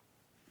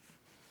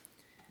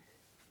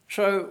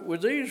 So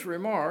with these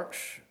remarks,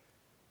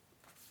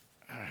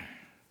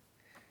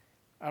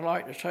 I'd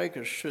like to take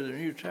us to the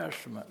New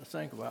Testament to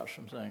think about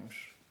some things.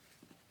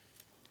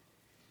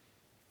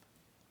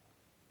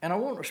 And I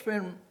want to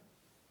spend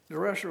the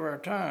rest of our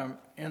time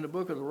in the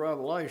book of the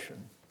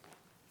Revelation,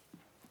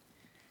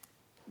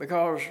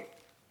 because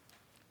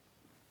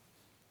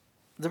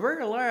the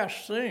very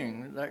last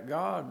thing that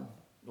God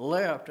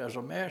left as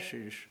a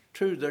message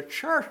to the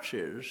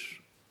churches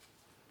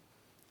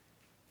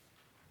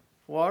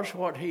was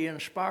what he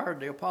inspired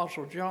the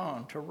Apostle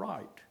John to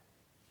write.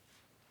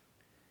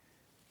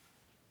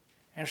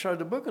 And so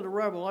the book of the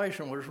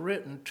Revelation was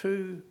written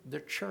to the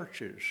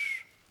churches.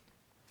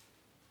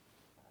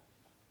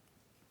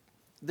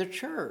 The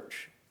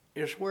church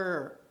is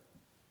where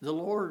the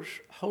Lord's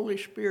Holy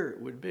Spirit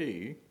would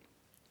be,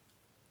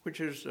 which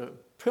is the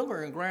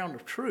pillar and ground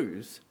of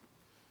truth.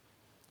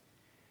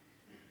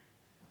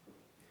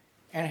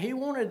 And he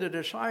wanted the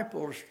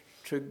disciples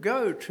to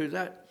go to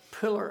that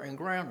pillar and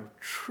ground of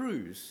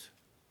truth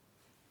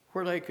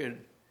where they could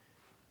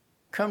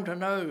come to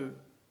know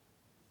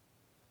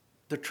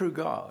the true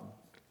God.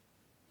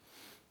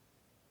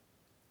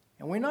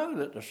 And we know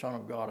that the Son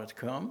of God hath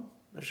come.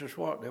 This is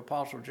what the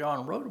Apostle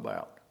John wrote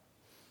about.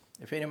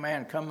 If any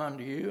man come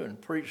unto you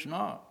and preach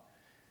not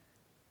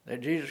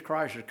that Jesus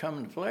Christ is come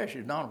in the flesh,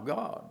 he's not of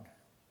God.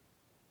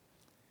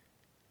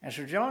 And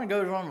so John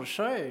goes on to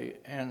say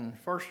in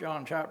 1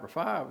 John chapter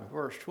 5,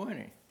 verse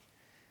 20,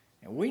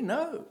 and we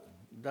know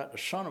that the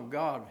Son of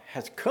God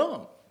hath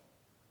come.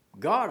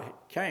 God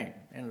came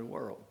into the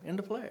world, in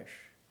the flesh,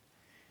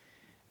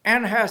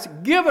 and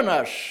hath given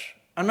us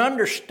an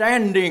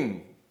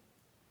understanding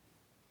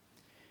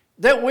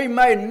that we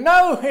may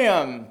know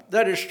him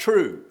that is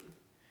true.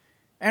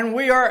 And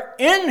we are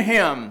in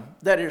him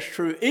that is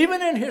true,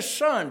 even in his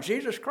Son,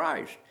 Jesus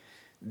Christ.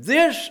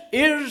 This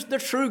is the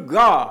true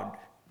God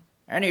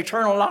and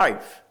eternal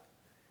life.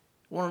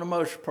 One of the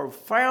most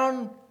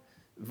profound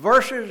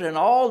verses in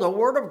all the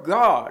Word of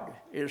God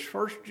is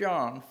 1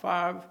 John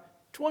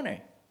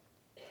 5:20.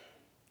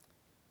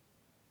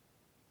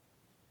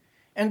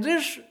 And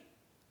this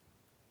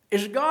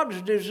is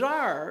God's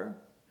desire,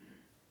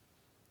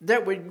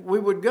 that we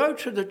would go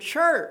to the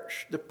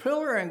church, the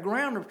pillar and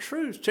ground of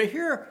truth, to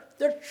hear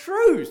the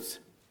truth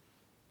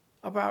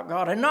about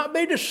God and not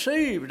be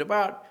deceived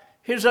about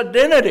his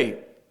identity.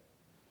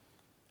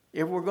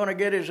 If we're going to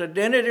get his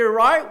identity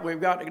right, we've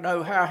got to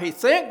know how he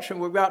thinks,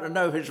 and we've got to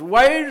know his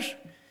ways.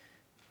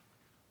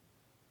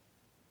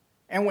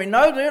 And we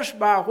know this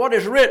by what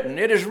is written.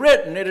 It is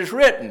written, it is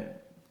written.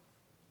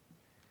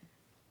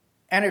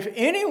 And if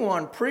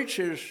anyone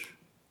preaches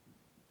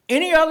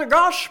any other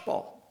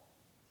gospel,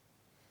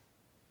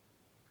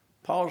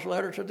 Paul's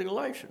letter to the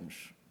Galatians,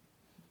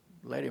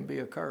 let him be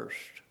accursed.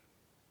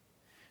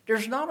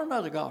 There's not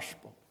another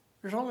gospel.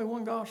 There's only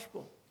one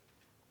gospel.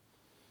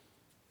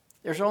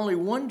 There's only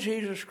one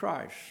Jesus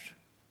Christ.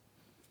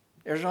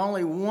 There's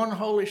only one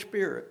Holy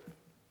Spirit.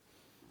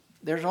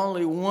 There's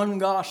only one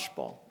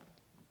gospel.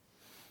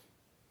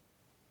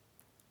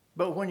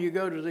 But when you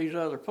go to these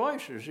other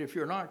places, if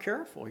you're not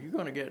careful, you're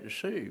going to get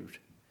deceived,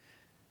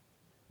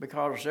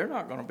 because they're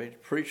not going to be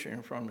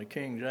preaching from the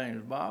King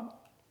James Bible.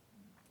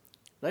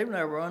 They've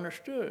never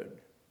understood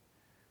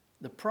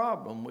the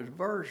problem with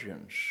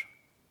versions.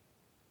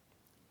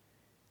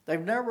 They've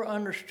never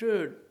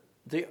understood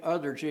the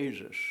other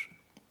Jesus,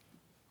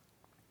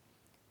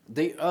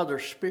 the other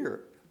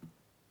Spirit,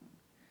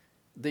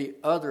 the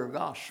other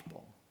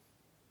gospel.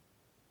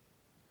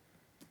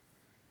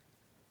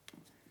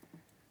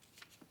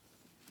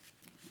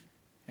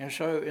 And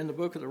so in the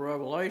book of the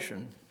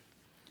Revelation,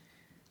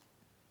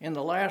 in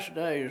the last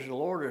days, the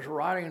Lord is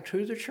writing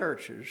to the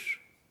churches,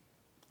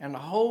 and the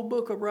whole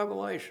book of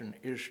Revelation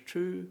is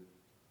to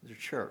the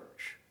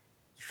church,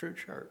 the true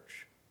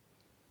church.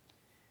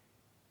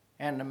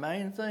 And the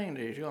main thing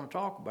that he's going to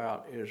talk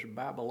about is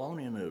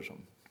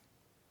Babylonianism.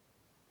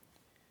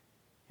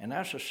 And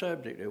that's a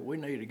subject that we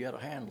need to get a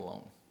handle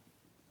on.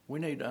 We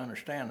need to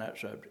understand that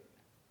subject.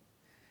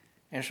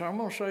 And so I'm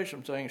going to say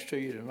some things to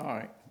you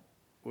tonight,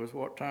 with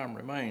what time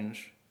remains,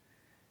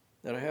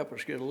 that'll help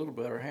us get a little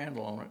better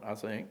handle on it, I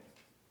think,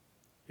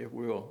 if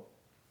we'll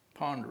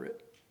ponder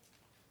it.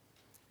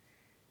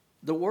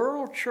 The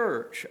world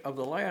church of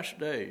the last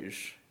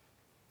days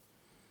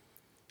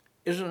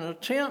is an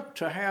attempt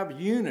to have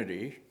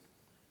unity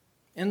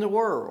in the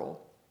world.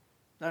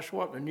 That's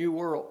what the New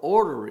World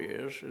Order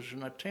is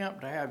an attempt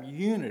to have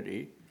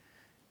unity,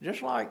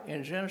 just like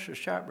in Genesis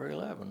chapter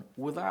 11,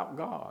 without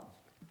God.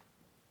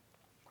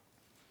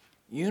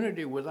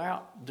 Unity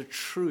without the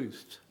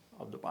truth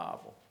of the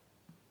Bible.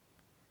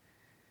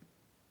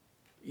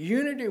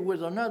 Unity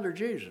with another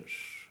Jesus,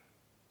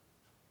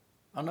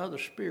 another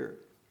Spirit,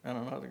 and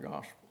another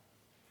gospel.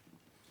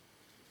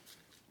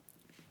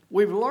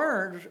 We've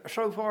learned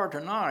so far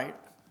tonight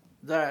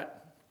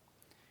that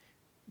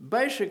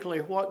basically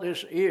what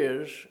this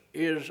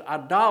is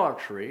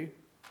idolatry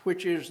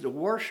which is the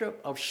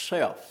worship of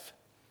self.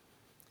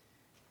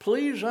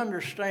 Please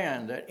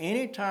understand that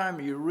anytime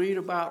you read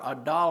about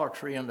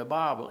idolatry in the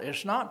Bible,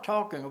 it's not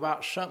talking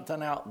about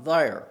something out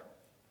there.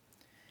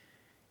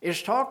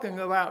 It's talking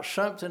about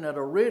something that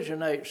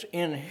originates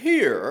in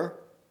here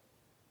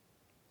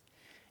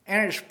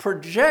and it's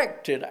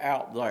projected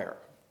out there.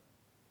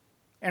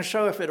 And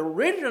so if it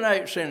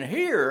originates in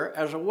here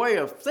as a way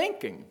of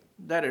thinking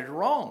that is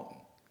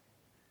wrong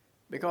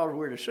because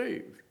we're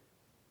deceived,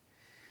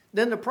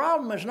 then the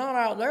problem is not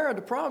out there,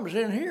 the problem is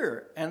in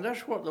here. And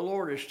that's what the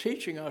Lord is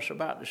teaching us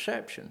about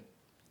deception.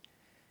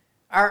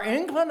 Our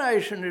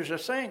inclination is to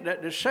think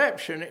that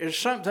deception is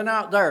something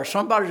out there.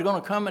 Somebody's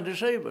going to come and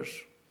deceive us.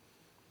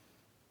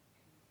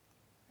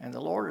 And the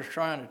Lord is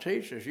trying to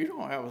teach us, you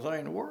don't have a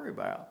thing to worry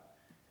about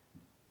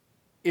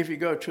if you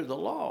go to the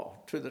law,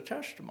 to the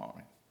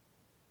testimony.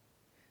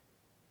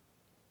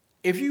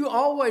 If you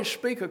always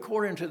speak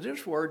according to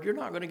this word, you're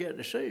not going to get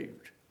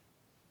deceived.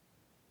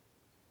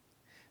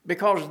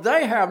 Because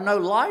they have no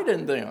light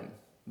in them,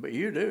 but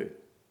you do.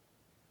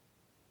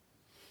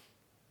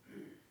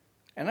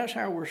 And that's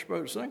how we're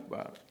supposed to think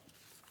about it.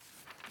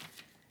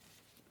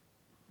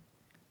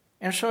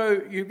 And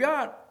so you've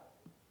got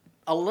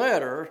a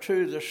letter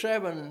to the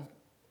 7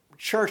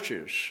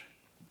 churches.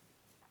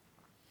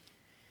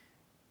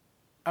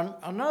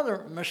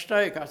 Another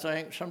mistake, I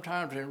think,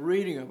 sometimes in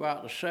reading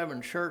about the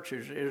 7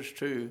 churches is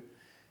to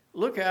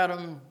look at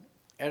them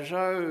as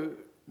though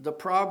the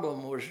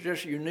problem was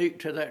just unique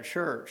to that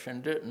church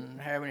and didn't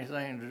have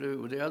anything to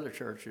do with the other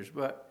churches.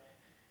 But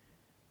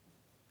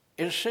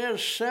it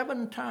says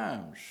 7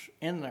 times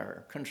in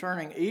there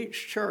concerning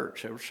each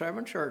church. There were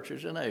 7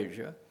 churches in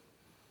Asia.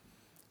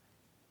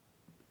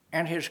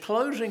 And his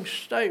closing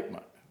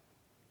statement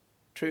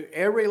to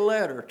every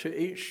letter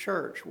to each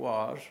church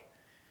was,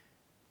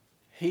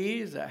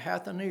 he that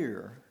hath an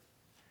ear,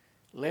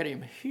 let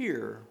him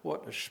hear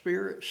what the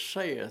Spirit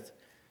saith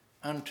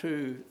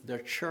unto the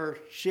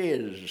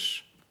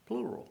churches,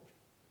 plural.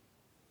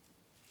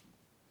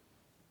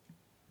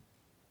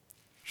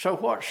 So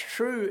what's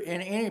true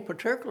in any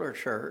particular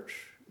church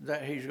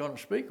that he's going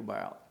to speak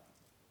about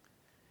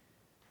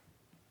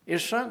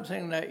is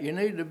something that you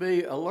need to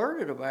be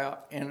alerted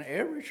about in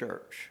every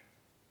church.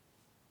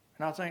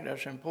 And I think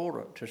that's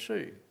important to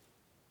see.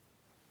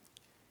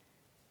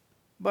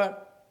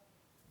 But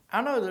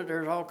I know that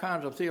there's all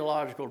kinds of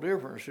theological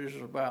differences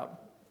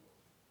about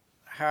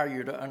how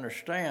you're to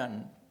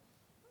understand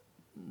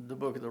the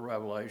book of the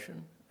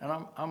Revelation,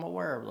 and I'm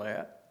aware of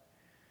that.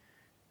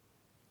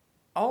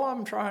 All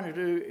I'm trying to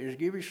do is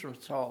give you some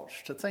thoughts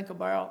to think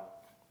about,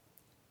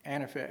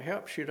 and if it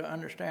helps you to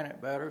understand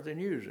it better, then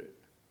use it.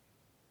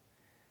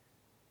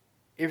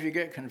 If you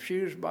get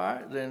confused by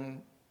it,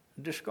 then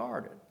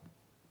discard it.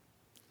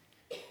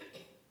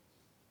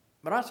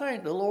 But I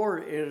think the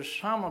Lord is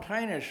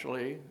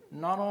simultaneously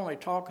not only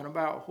talking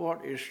about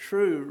what is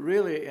true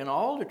really in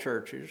all the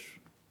churches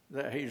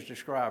that he's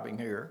describing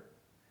here,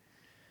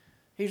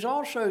 he's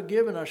also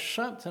given us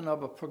something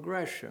of a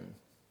progression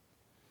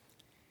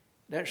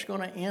that's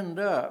going to end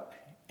up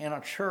in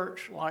a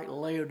church like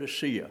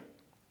Laodicea,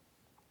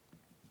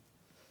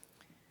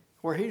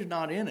 where he's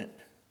not in it.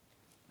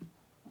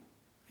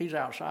 He's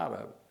outside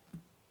of it.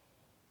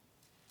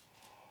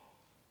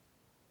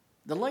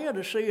 The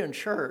Laodicean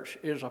church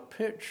is a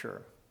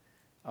picture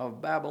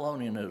of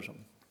Babylonianism.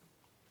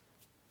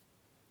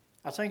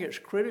 I think it's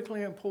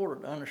critically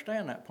important to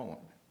understand that point.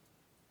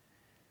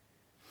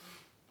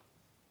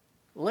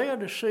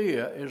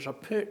 Laodicea is a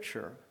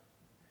picture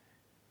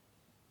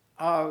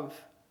of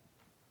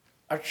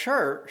a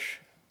church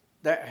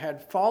that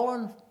had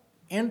fallen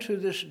into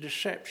this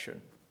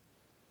deception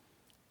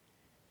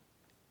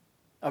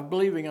of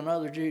believing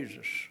another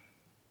Jesus,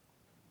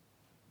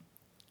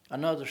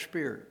 another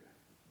Spirit,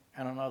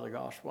 and another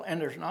gospel.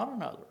 And there's not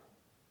another.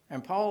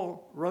 And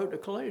Paul wrote to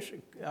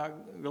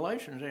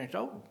Galatians and he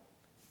told them,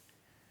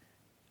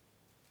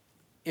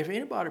 if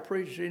anybody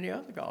preaches any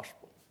other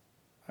gospel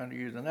unto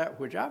you than that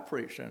which I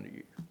preached unto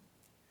you,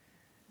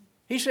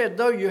 he said,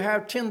 though you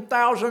have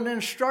 10,000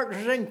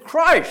 instructors in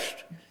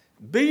Christ,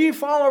 be ye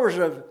followers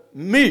of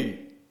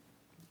me.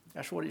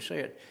 That's what he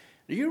said.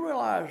 Do you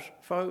realize,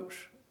 folks,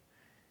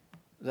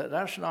 that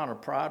that's not a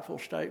prideful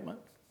statement?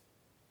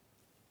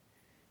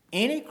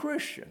 Any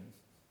Christian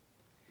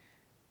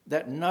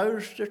that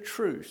knows the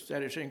truth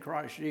that is in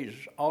Christ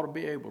Jesus ought to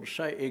be able to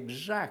say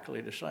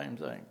exactly the same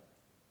thing.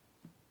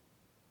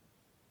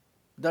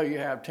 Though you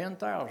have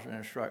 10,000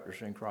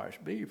 instructors in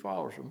Christ, be ye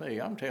followers of me.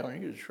 I'm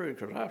telling you the truth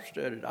because I've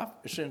studied.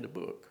 It's in the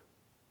book.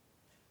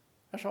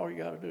 That's all you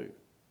got to do.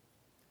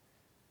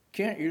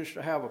 Kent used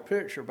to have a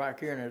picture back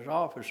here in his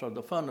office of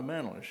the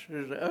fundamentalist.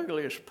 He's the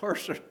ugliest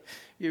person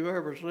you've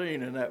ever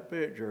seen in that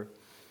picture.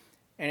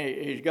 And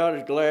he's got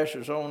his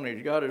glasses on.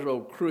 He's got his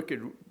old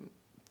crooked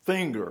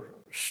finger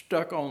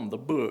stuck on the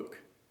book.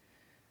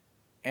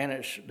 And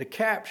it's the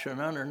caption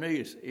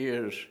underneath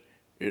is,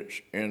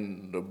 it's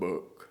in the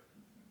book.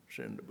 It's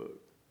in the book.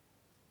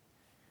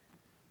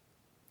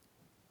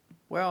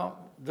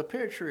 Well, the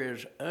picture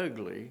is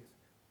ugly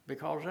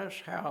because that's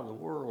how the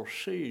world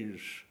sees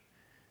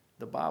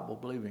the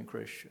Bible-believing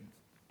Christian,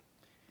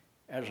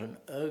 as an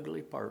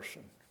ugly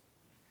person.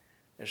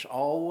 It's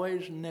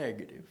always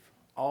negative,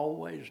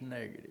 always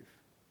negative.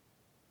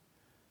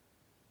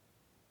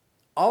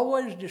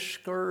 Always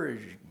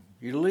discouraging.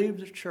 You leave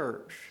the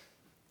church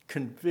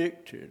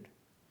convicted,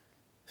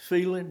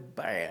 feeling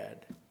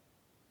bad.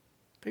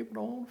 People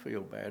don't want to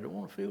feel bad. They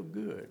want to feel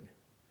good.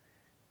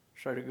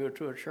 So they go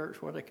to a church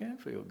where they can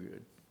feel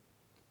good.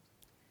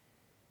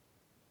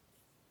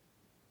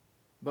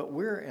 But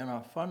we're in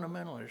a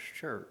fundamentalist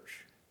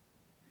church.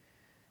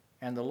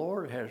 And the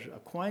Lord has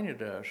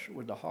acquainted us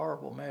with the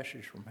horrible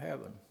message from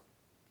heaven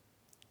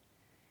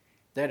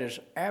that is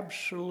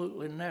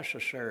absolutely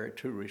necessary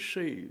to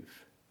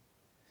receive,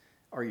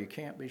 or you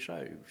can't be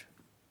saved.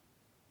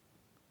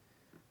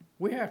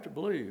 We have to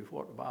believe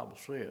what the Bible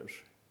says.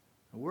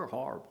 And we're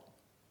horrible.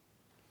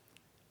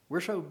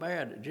 We're so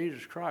bad that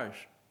Jesus Christ,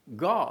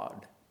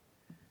 God,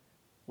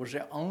 was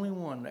the only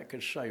one that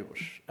could save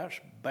us.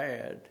 That's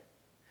bad.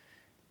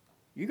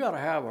 You got to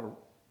have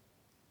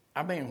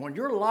when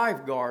your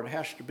lifeguard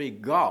has to be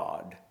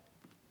God,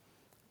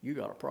 you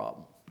got a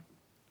problem.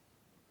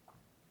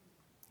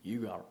 You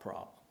got a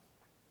problem.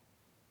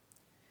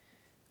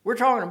 We're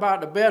talking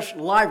about the best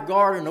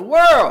lifeguard in the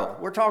world.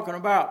 We're talking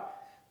about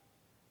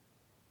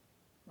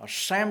a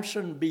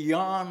Samson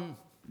beyond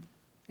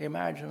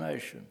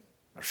imagination,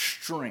 a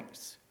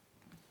strength.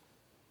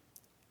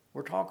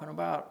 We're talking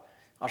about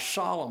a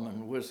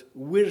Solomon with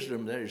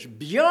wisdom that is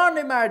beyond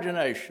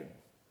imagination,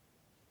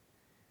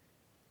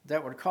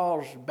 that would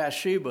cause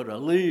Bathsheba to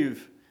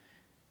leave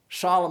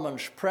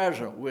Solomon's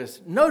presence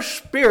with no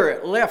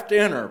spirit left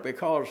in her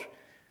because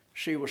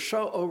she was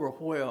so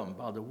overwhelmed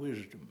by the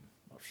wisdom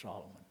of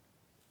Solomon.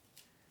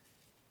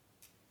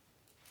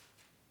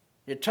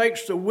 It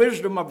takes the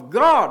wisdom of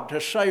God to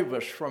save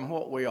us from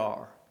what we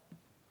are.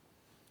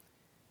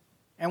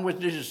 And with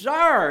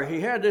desire,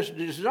 he had this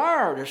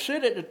desire to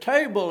sit at the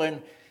table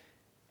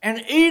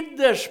and eat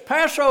this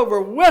Passover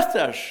with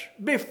us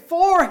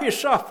before he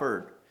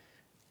suffered,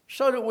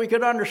 so that we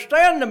could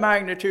understand the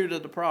magnitude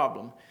of the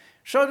problem,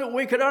 so that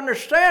we could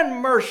understand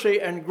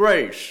mercy and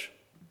grace.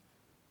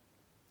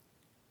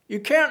 You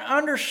can't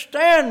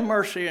understand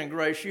mercy and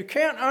grace. You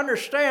can't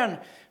understand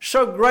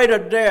so great a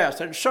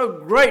death and so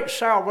great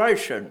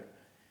salvation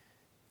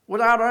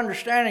without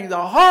understanding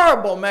the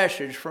horrible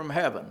message from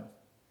heaven.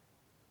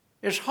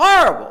 It's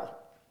horrible.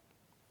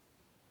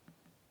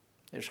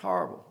 It's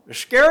horrible. The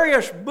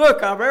scariest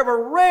book I've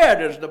ever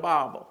read is the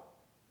Bible.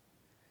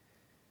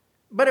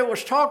 But it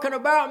was talking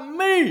about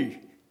me.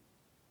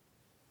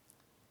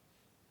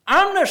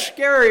 I'm the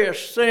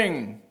scariest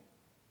thing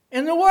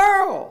in the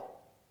world.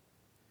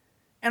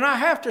 And I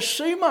have to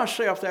see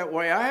myself that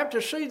way. I have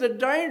to see the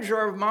danger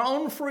of my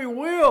own free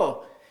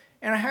will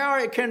and how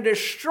it can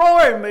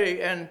destroy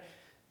me and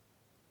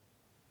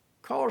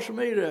cause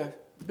me to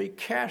be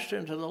cast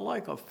into the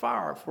lake of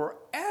fire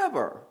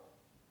forever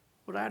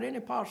without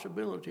any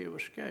possibility of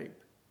escape.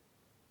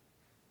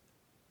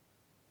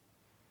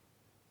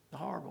 The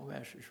horrible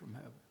message from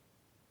heaven.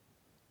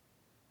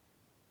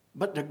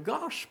 But the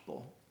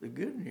gospel, the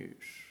good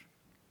news,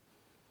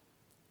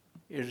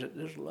 is that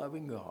this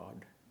loving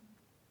God,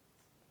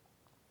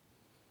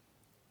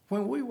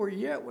 when we were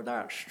yet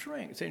without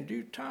strength, in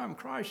due time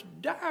Christ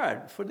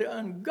died for the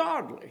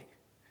ungodly.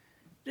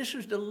 This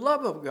is the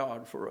love of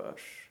God for us.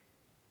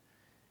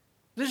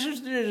 This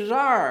is the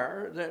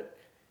desire that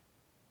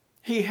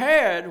he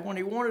had when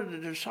he wanted the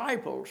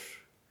disciples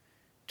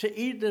to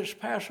eat this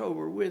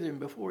Passover with him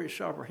before he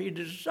suffered. He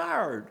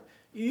desired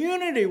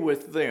unity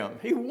with them.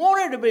 He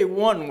wanted to be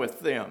one with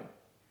them.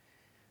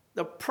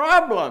 The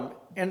problem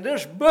in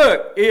this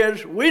book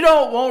is we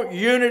don't want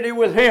unity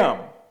with him.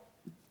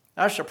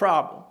 That's the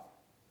problem.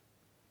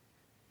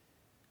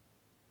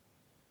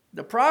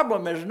 The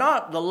problem is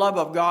not the love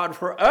of God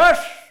for us.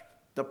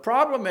 The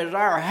problem is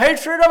our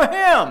hatred of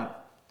him.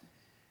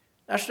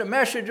 That's the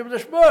message of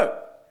this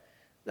book.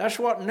 That's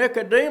what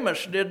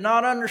Nicodemus did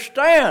not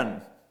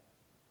understand.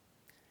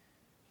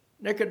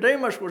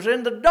 Nicodemus was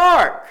in the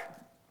dark.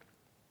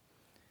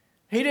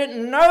 He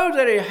didn't know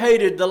that he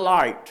hated the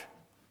light,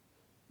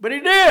 but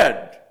he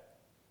did.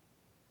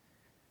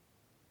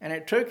 And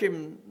it took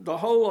him the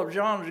whole of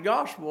John's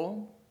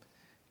gospel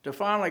to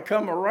finally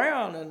come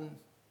around and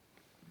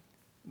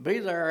be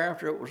there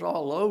after it was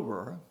all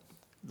over.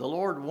 The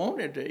Lord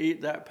wanted to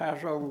eat that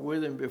Passover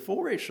with him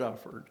before he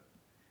suffered.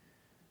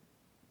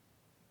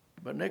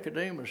 But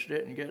Nicodemus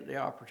didn't get the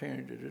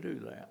opportunity to do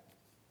that.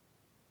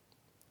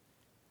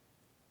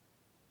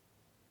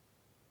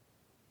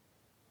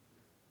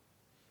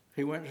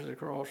 He went to the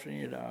cross and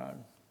he died,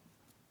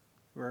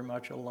 very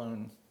much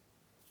alone.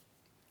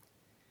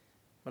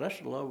 But that's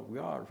the love of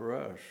God for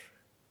us.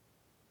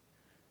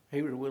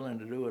 He was willing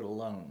to do it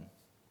alone,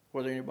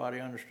 whether anybody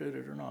understood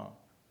it or not.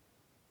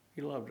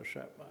 He loved us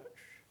that much.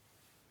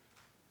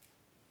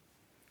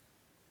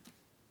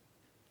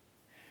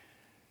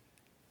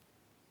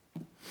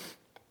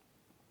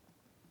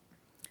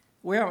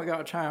 We haven't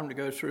got time to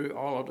go through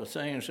all of the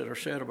things that are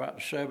said about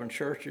the seven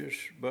churches,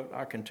 but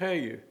I can tell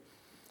you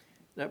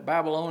that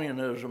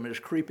Babylonianism is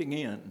creeping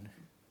in.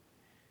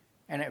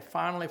 And it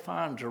finally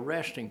finds a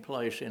resting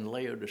place in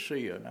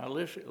Laodicea. Now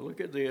listen,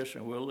 look at this,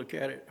 and we'll look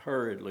at it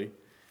hurriedly.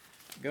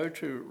 Go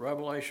to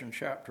Revelation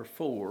chapter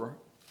 4,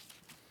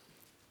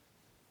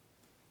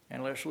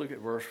 and let's look at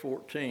verse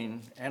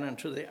 14. And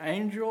unto the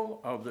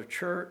angel of the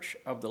church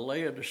of the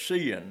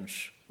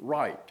Laodiceans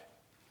write,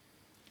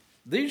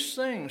 These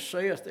things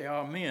saith the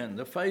Amen,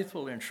 the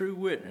faithful and true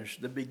witness,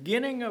 the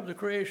beginning of the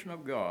creation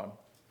of God.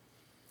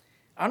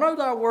 I know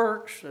thy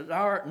works, that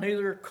thou art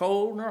neither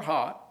cold nor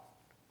hot.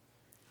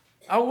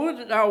 I would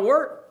that thou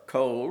wert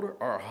cold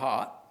or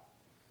hot.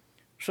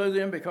 So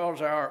then, because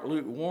thou art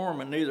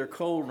lukewarm and neither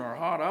cold nor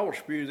hot, I will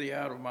spew thee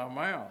out of my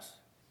mouth.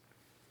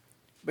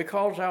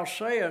 Because thou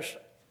sayest,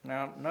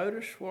 now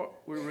notice what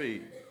we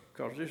read,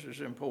 because this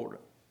is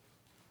important.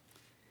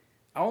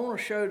 I want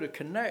to show the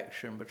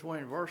connection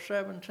between verse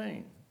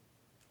 17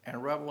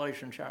 and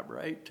Revelation chapter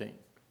 18.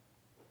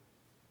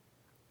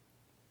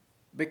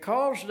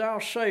 Because thou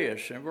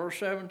sayest in verse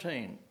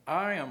 17,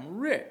 I am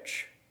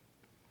rich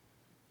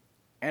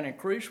and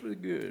increase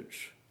with goods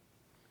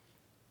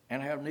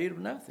and have need of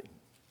nothing,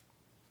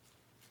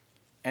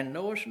 and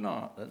knowest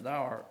not that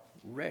thou art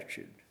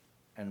wretched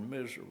and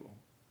miserable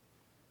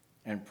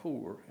and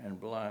poor and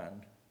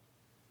blind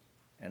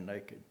and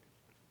naked.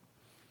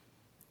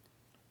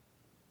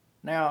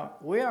 Now,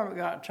 we haven't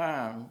got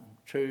time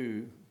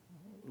to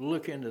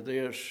look into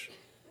this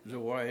the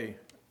way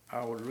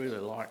I would really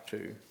like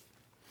to.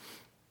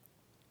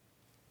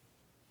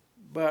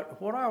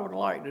 But what I would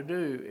like to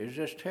do is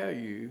just tell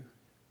you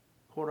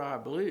what I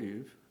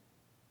believe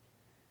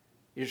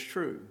is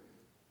true.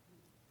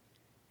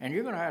 And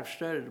you're going to have to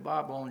study the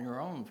Bible on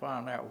your own and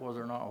find out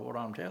whether or not what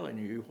I'm telling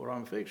you, what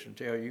I'm fixing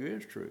to tell you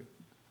is true.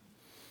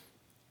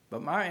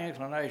 But my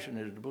inclination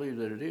is to believe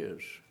that it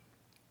is.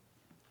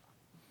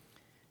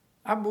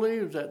 I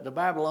believe that the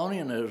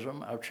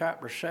Babylonianism of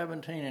chapter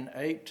 17 and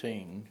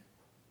 18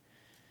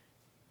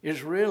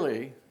 is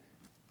really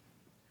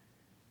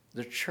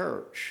the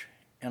church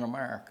in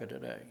America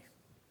today.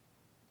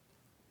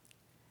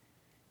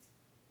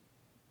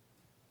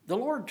 The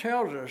Lord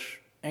tells us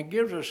and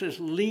gives us his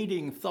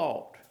leading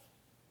thought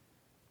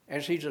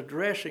as he's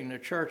addressing the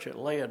church at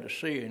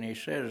Laodicea, and he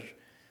says,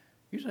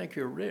 you think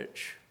you're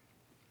rich.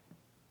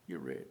 You're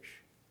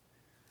rich.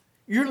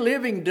 You're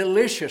living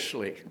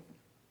deliciously.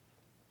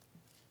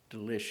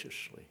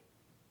 Deliciously.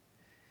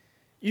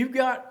 You've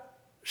got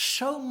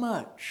so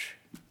much.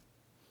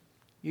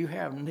 You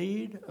have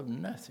need of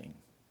nothing.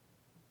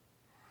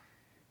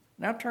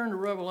 Now turn to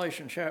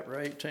Revelation chapter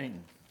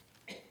 18.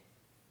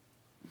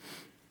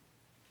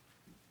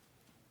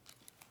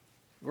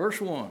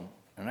 Verse 1,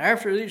 And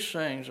after these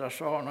things I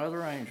saw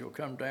another angel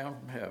come down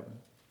from heaven,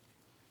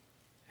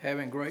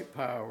 having great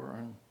power,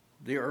 and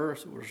the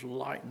earth was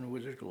lightened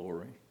with his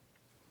glory.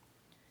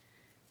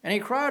 And he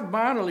cried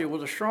mightily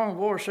with a strong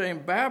voice,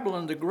 saying,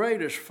 Babylon the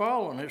great is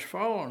fallen,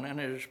 and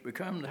has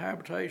become the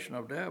habitation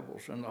of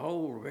devils, and the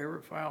hold of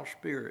every foul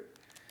spirit,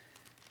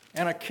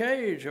 and a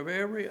cage of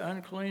every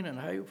unclean and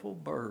hateful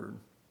bird.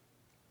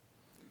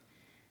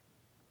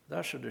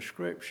 That's a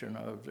description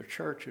of the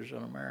churches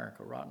in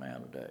America right now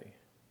today.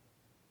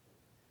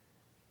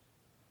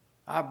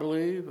 I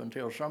believe,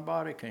 until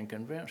somebody can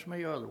convince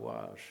me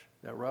otherwise,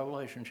 that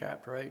Revelation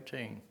chapter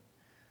 18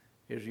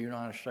 is the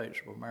United States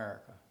of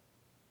America.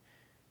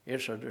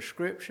 It's a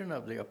description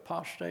of the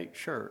apostate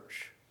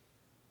church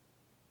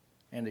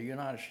in the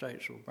United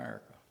States of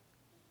America.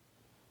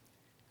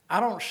 I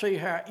don't see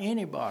how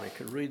anybody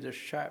could read this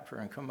chapter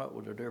and come up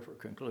with a different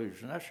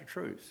conclusion. That's the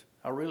truth.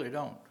 I really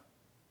don't.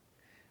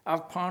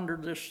 I've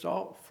pondered this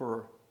thought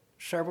for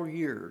several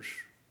years.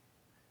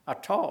 I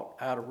taught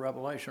out of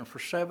Revelation for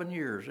 7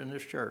 years in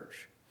this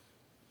church.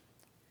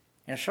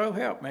 And so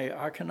help me,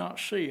 I cannot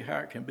see how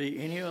it can be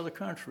any other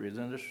country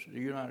than the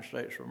United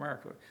States of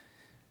America.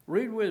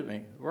 Read with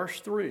me, verse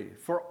 3.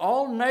 For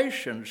all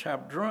nations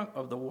have drunk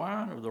of the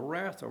wine of the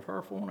wrath of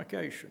her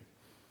fornication.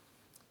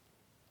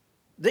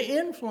 The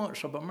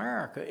influence of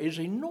America is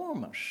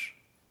enormous.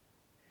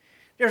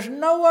 There's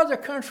no other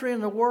country in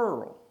the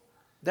world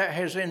that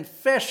has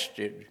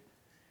infested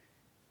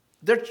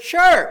the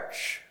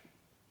church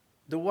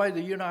the way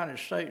the United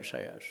States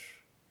has.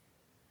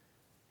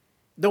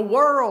 The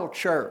world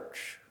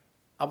church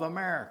of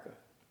America.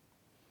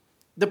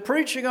 The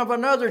preaching of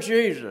another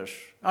Jesus,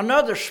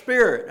 another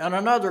spirit, and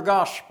another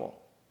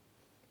gospel.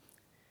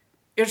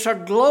 It's a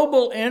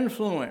global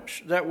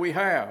influence that we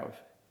have.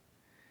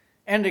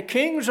 And the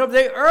kings of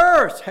the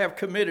earth have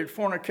committed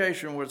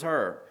fornication with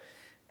her.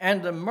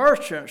 And the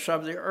merchants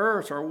of the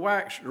earth are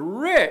waxed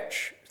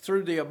rich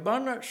through the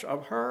abundance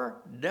of her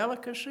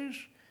delicacies.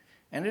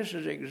 And this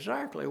is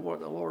exactly what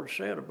the Lord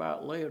said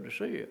about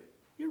Laodicea.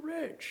 You're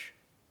rich.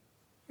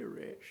 You're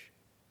rich.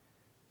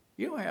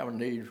 You don't have a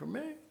need for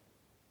me.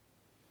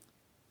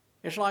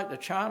 It's like the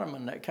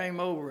Chinaman that came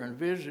over and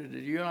visited the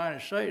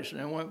United States and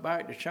then went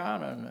back to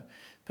China, and the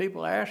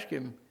people asked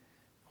him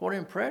what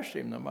impressed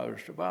him the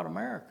most about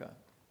America.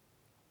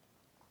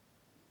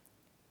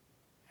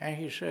 And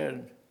he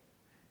said,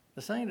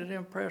 The thing that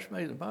impressed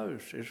me the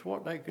most is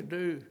what they could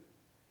do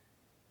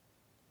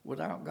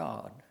without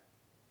God.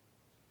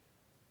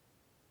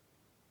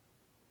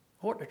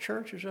 What the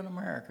churches in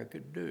America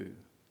could do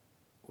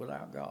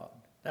without God.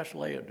 That's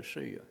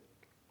Laodicea.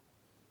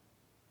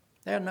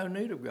 They had no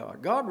need of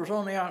God. God was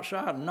on the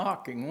outside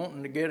knocking,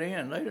 wanting to get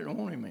in. They didn't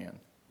want him in.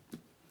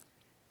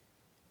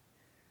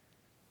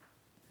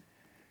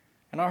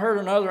 And I heard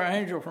another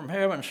angel from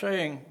heaven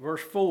saying,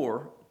 verse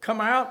 4, "Come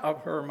out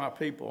of her, my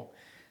people,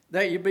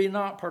 that ye be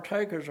not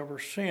partakers of her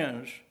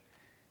sins,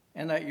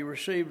 and that ye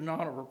receive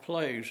not of her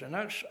plagues." And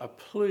that's a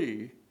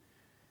plea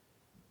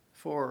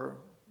for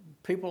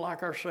people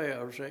like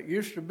ourselves that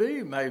used to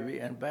be maybe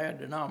in bad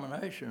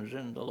denominations,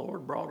 and the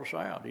Lord brought us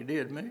out. He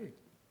did me.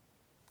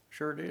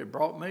 Sure did.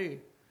 Brought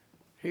me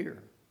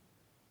here.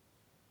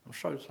 I'm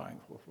so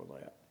thankful for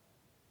that.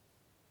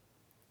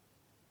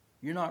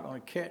 You're not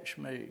going to catch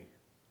me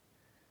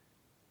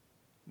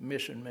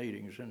missing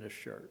meetings in this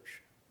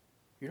church.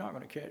 You're not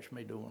going to catch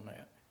me doing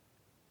that.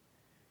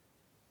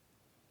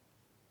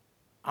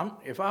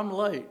 If I'm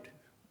late,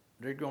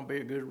 there's going to be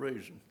a good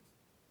reason.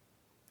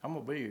 I'm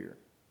going to be here.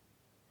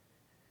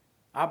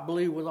 I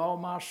believe with all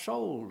my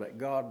soul that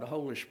God, the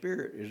Holy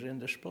Spirit, is in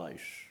this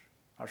place.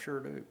 I sure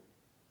do.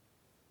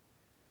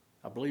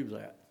 I believe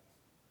that.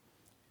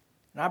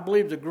 And I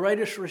believe the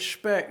greatest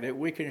respect that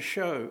we can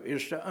show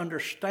is to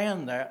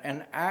understand that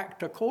and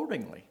act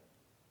accordingly.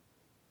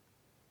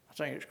 I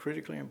think it's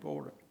critically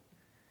important.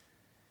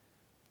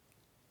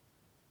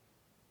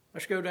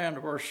 Let's go down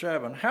to verse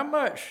 7. "How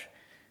much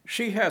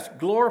she hath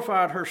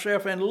glorified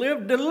herself and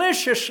lived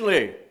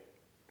deliciously.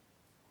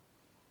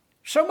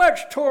 So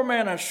much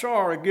torment and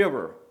sorrow give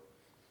her.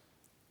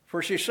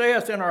 For she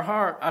saith in her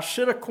heart, I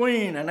sit a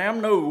queen and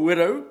am no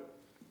widow,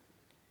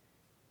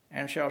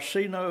 and shall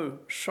see no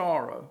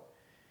sorrow."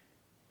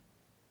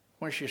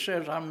 When she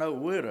says, I'm no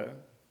widow,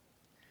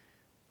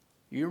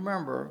 you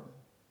remember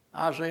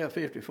Isaiah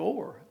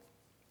 54.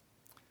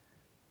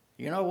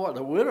 You know what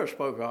the widow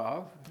spoke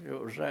of? It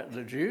was that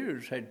the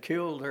Jews had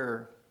killed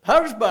their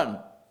husband.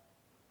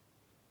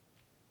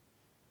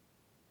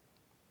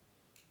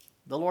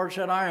 The Lord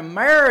said, I am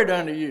married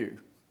unto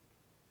you.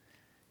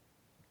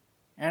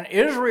 And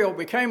Israel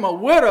became a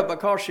widow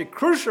because she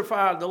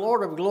crucified the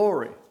Lord of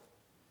glory.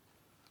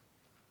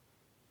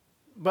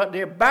 But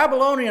the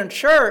Babylonian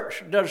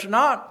church does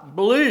not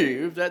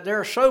believe that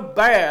they're so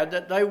bad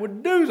that they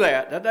would do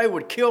that they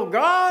would kill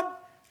God.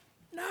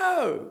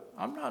 No,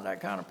 I'm not that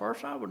kind of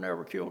person. I would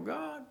never kill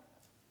God.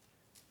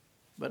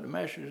 But the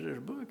message of this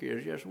book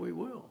is, yes, we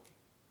will.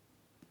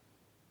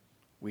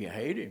 We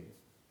hate him.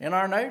 In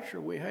our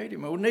nature, we hate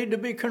him. We need to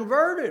be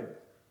converted.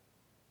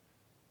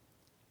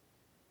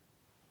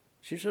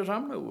 She says,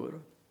 I'm no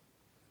widow.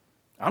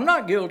 I'm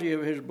not guilty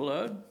of his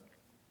blood.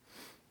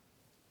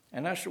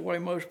 And that's the way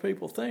most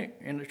people think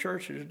in the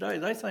churches today.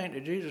 They think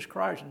that Jesus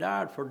Christ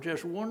died for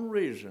just one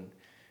reason,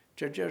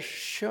 to just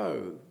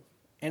show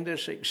in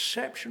this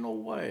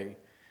exceptional way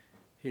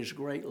his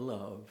great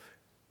love.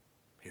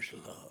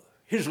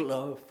 His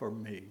love for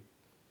me.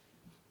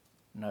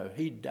 No,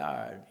 he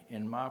died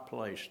in my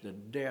place, the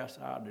death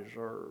I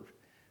deserved.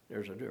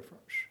 There's a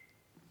difference.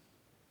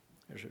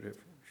 There's a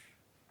difference.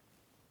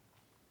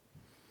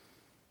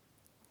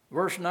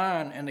 Verse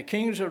 9, and the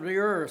kings of the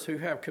earth who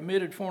have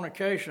committed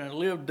fornication and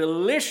lived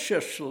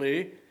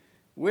deliciously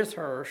with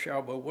her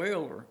shall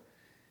bewail her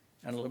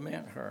and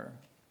lament her.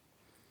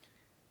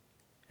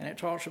 And it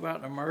talks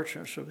about the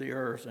merchants of the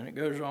earth, and it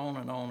goes on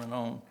and on and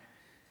on.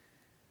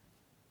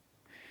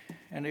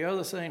 And the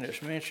other thing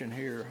that's mentioned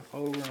here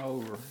over and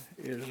over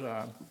is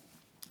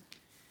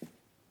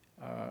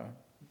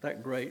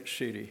that great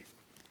city.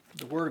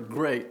 The word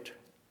great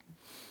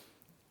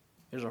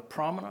is a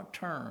prominent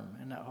term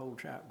in that whole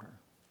chapter.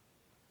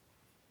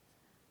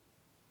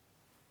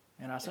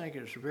 And I think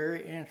it's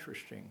very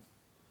interesting.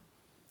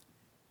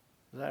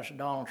 That's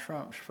Donald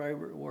Trump's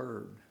favorite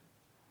word,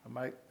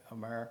 make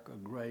America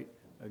great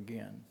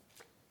again.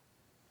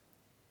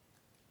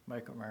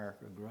 Make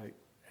America great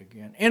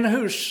again. In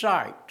whose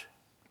sight?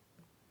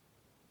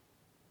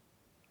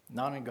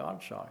 Not in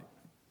God's sight.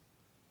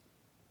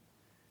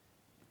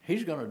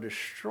 He's going to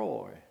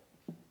destroy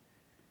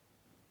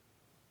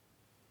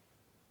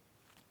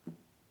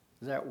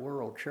that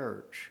world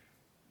church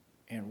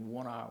in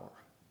 1 hour.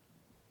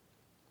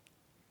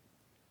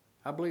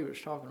 I believe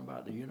it's talking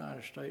about the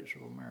United States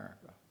of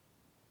America.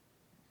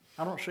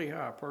 I don't see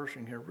how a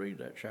person can read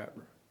that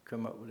chapter,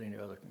 come up with any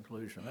other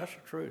conclusion. That's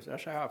the truth.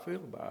 That's how I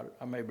feel about it.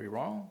 I may be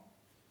wrong,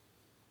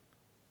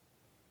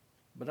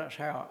 but that's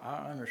how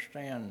I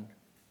understand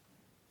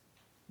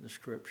the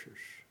scriptures.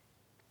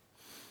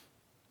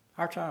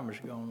 Our time is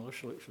gone.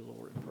 Let's look to the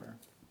Lord in prayer.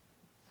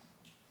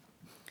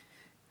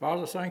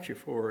 Father, thank you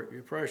for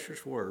your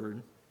precious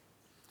word.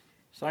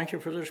 Thank you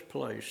for this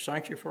place.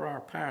 Thank you for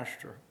our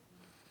pastor.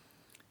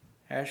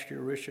 Ask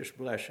your richest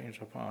blessings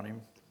upon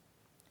him.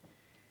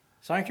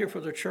 Thank you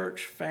for the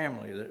church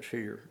family that's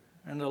here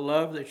and the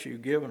love that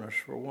you've given us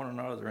for one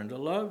another and the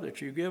love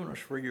that you've given us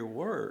for your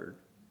word.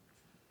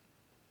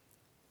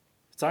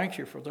 Thank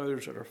you for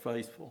those that are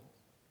faithful.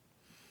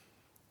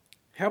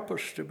 Help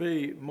us to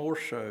be more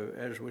so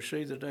as we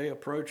see the day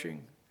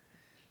approaching.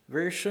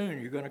 Very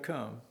soon you're going to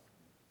come.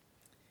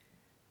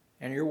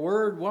 And your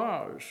word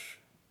was,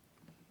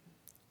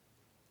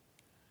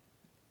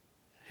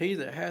 he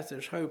that hath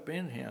his hope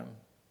in him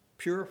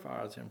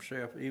purifieth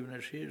himself even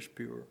as he is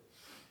pure.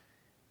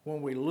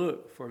 When we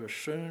look for the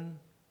soon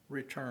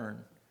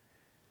return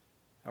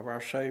of our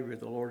Savior,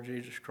 the Lord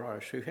Jesus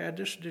Christ, who had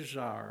this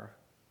desire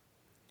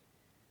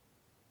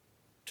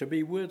to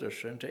be with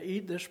us and to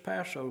eat this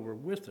Passover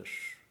with us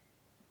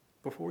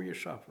before you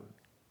suffered.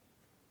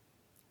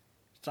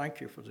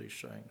 Thank you for these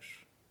things.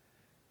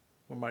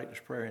 We'll make this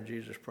prayer in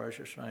Jesus'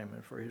 precious name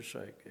and for his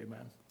sake.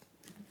 Amen.